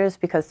faith leaders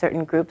because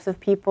certain groups of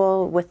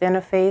people within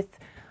a faith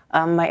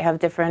might have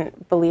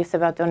different beliefs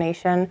about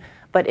donation.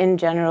 But in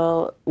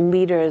general,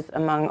 leaders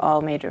among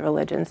all major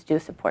religions do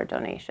support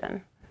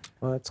donation.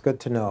 Well, that's good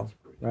to know,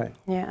 right?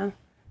 Yeah.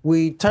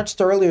 We touched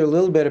earlier a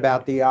little bit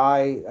about the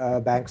Eye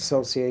Bank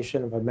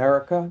Association of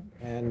America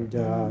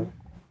and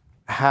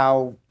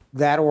how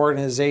that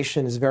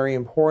organization is very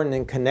important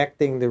in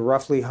connecting the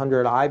roughly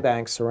 100 eye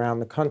banks around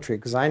the country.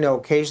 Because I know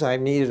occasionally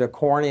I've needed a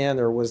cornea and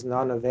there was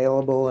none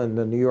available in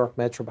the New York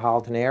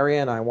metropolitan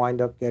area, and I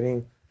wind up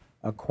getting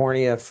a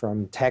cornea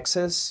from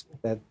Texas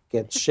that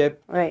gets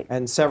shipped. Right.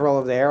 And several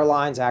of the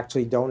airlines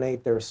actually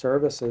donate their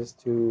services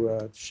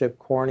to ship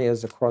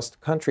corneas across the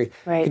country.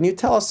 Right. Can you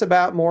tell us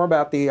more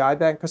about the Eye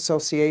Bank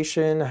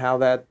Association, how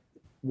that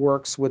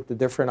works with the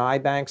different eye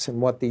banks and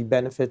what the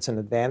benefits and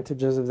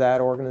advantages of that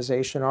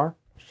organization are?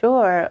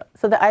 Sure.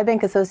 So the Eye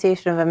Bank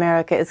Association of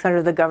America is kind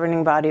of the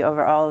governing body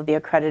over all of the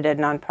accredited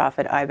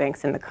nonprofit eye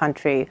banks in the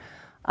country.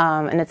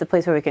 And it's a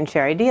place where we can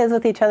share ideas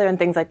with each other and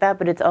things like that,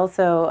 but it's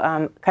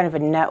also kind of a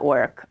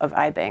network of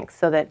eye banks,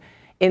 so that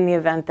in the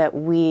event that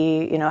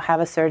we have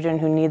a surgeon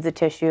who needs a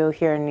tissue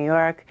here in New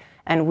York,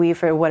 and we,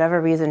 for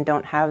whatever reason,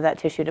 don't have that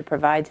tissue to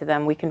provide to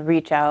them, we can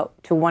reach out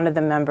to one of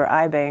the member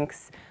eye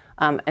banks,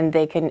 and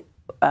they can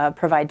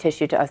provide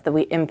tissue to us that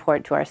we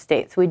import to our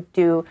state. So we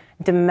do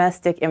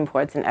domestic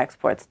imports and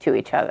exports to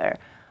each other.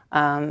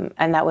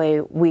 And that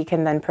way we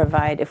can then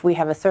provide, if we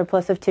have a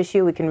surplus of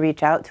tissue, we can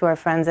reach out to our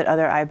friends at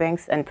other eye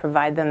banks and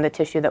provide them the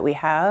tissue that we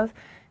have.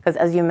 Because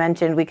as you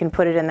mentioned, we can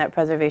put it in that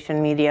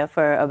preservation media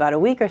for about a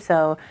week or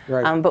so,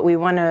 right. But we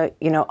want to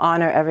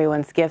honor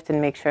everyone's gift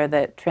and make sure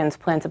that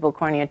transplantable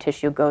cornea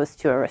tissue goes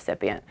to a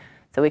recipient.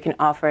 So we can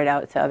offer it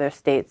out to other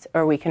states,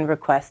 or we can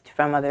request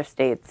from other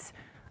states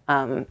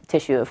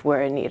tissue if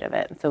we're in need of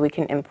it. So we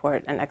can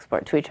import and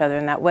export to each other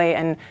in that way.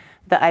 And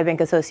the Eye Bank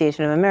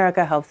Association of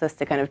America helps us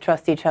to kind of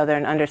trust each other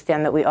and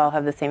understand that we all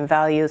have the same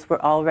values. We're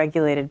all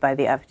regulated by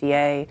the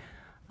FDA,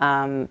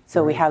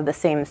 so we have the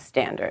same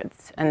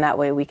standards. And that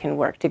way we can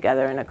work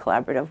together in a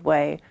collaborative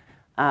way.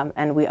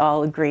 And we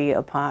all agree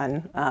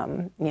upon,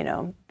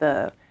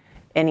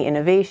 any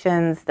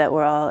innovations that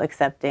we're all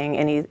accepting,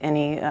 any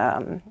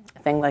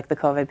thing like the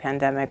COVID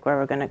pandemic where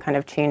we're going to kind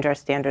of change our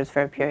standards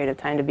for a period of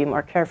time to be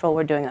more careful.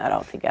 We're doing that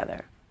all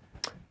together.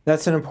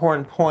 That's an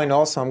important point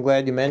also. I'm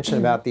glad you mentioned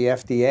about the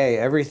FDA.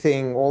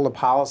 Everything, all the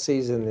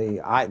policies in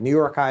the New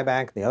York Eye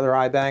Bank and the other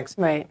eye banks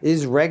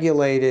is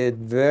regulated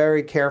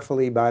very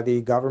carefully by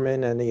the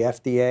government and the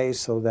FDA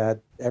so that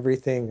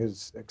everything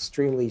is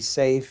extremely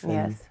safe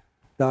and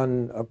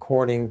done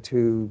according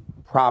to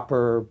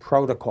proper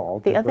protocol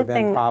to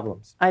prevent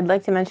problems. I'd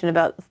like to mention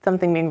about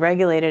something being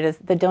regulated is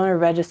the donor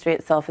registry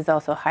itself is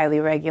also highly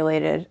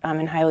regulated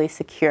and highly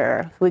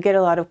secure. We get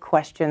a lot of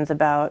questions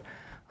about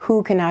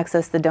who can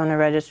access the donor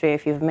registry.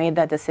 If you've made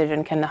that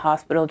decision, can the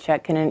hospital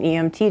check? Can an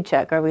EMT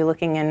check? Are we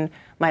looking in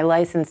my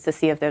license to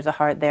see if there's a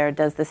heart there?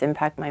 Does this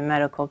impact my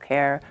medical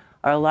care?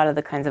 Are a lot of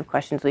the kinds of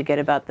questions we get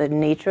about the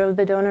nature of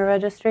the donor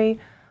registry.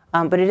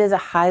 But it is a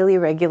highly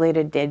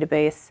regulated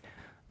database.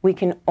 We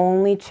can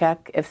only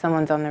check if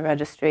someone's on the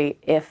registry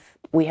if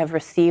we have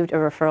received a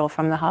referral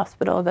from the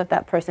hospital that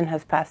that person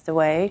has passed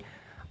away.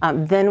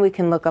 Then we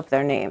can look up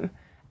their name.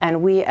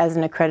 And we, as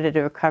an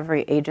accredited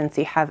recovery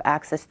agency, have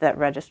access to that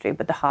registry,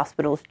 but the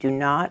hospitals do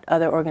not.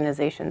 Other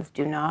organizations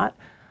do not.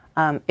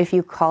 If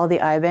you call the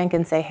iBank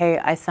and say, hey,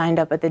 I signed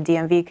up at the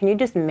DMV, can you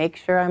just make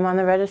sure I'm on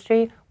the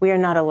registry? We are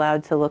not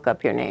allowed to look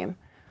up your name.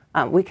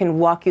 We can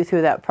walk you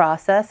through that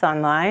process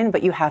online,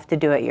 but you have to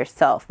do it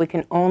yourself. We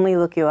can only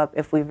look you up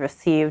if we've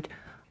received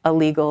a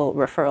legal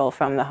referral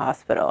from the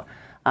hospital.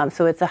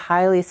 So it's a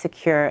highly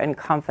secure and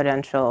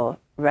confidential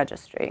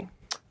registry.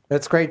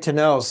 That's great to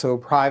know. So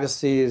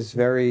privacy is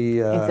very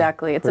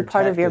exactly. It's protected. A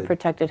part of your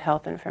protected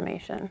health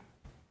information.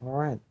 All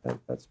right.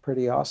 That's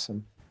pretty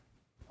awesome.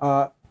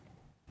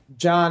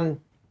 John,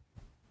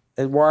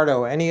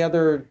 Eduardo, any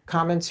other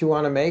comments you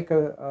want to make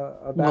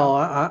about? Well,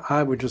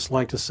 I would just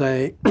like to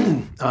say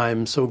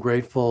I'm so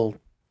grateful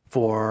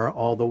for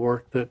all the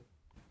work that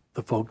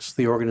the folks,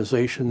 the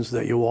organizations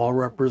that you all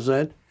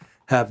represent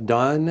have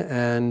done.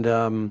 And,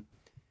 you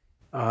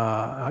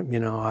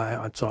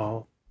know, it's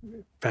all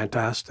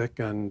fantastic.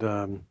 And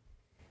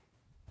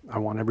I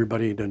want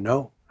everybody to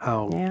know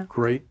how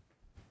great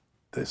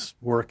this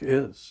work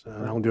is.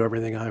 And I'll do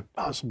everything I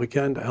possibly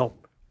can to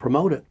help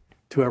promote it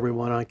to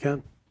everyone I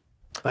can.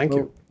 Thank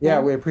you. Yeah,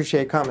 we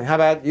appreciate coming. How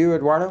about you,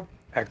 Eduardo?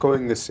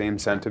 Echoing the same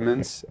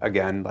sentiments,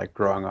 again, like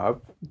growing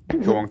up,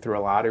 going through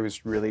a lot, it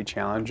was really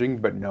challenging,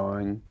 but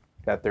knowing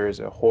that there is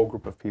a whole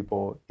group of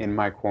people in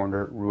my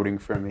corner rooting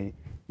for me,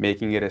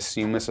 making it as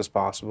seamless as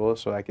possible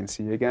so I can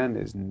see you again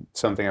is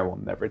something I will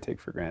never take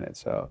for granted.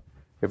 So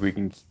if we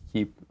can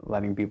keep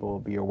letting people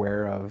be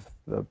aware of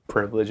the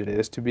privilege it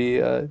is to be,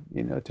 you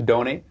know, to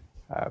donate,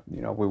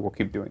 you know, we will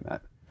keep doing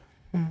that.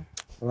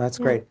 Well, that's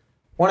great.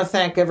 I want to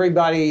thank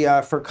everybody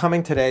for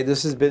coming today.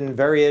 This has been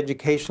very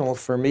educational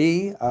for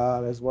me,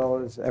 as well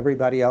as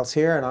everybody else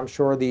here, and I'm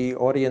sure the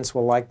audience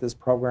will like this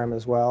program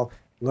as well.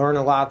 Learn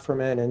a lot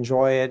from it,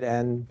 enjoy it,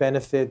 and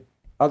benefit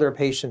other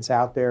patients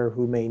out there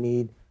who may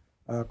need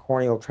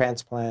corneal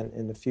transplant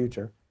in the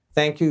future.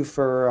 Thank you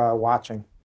for watching.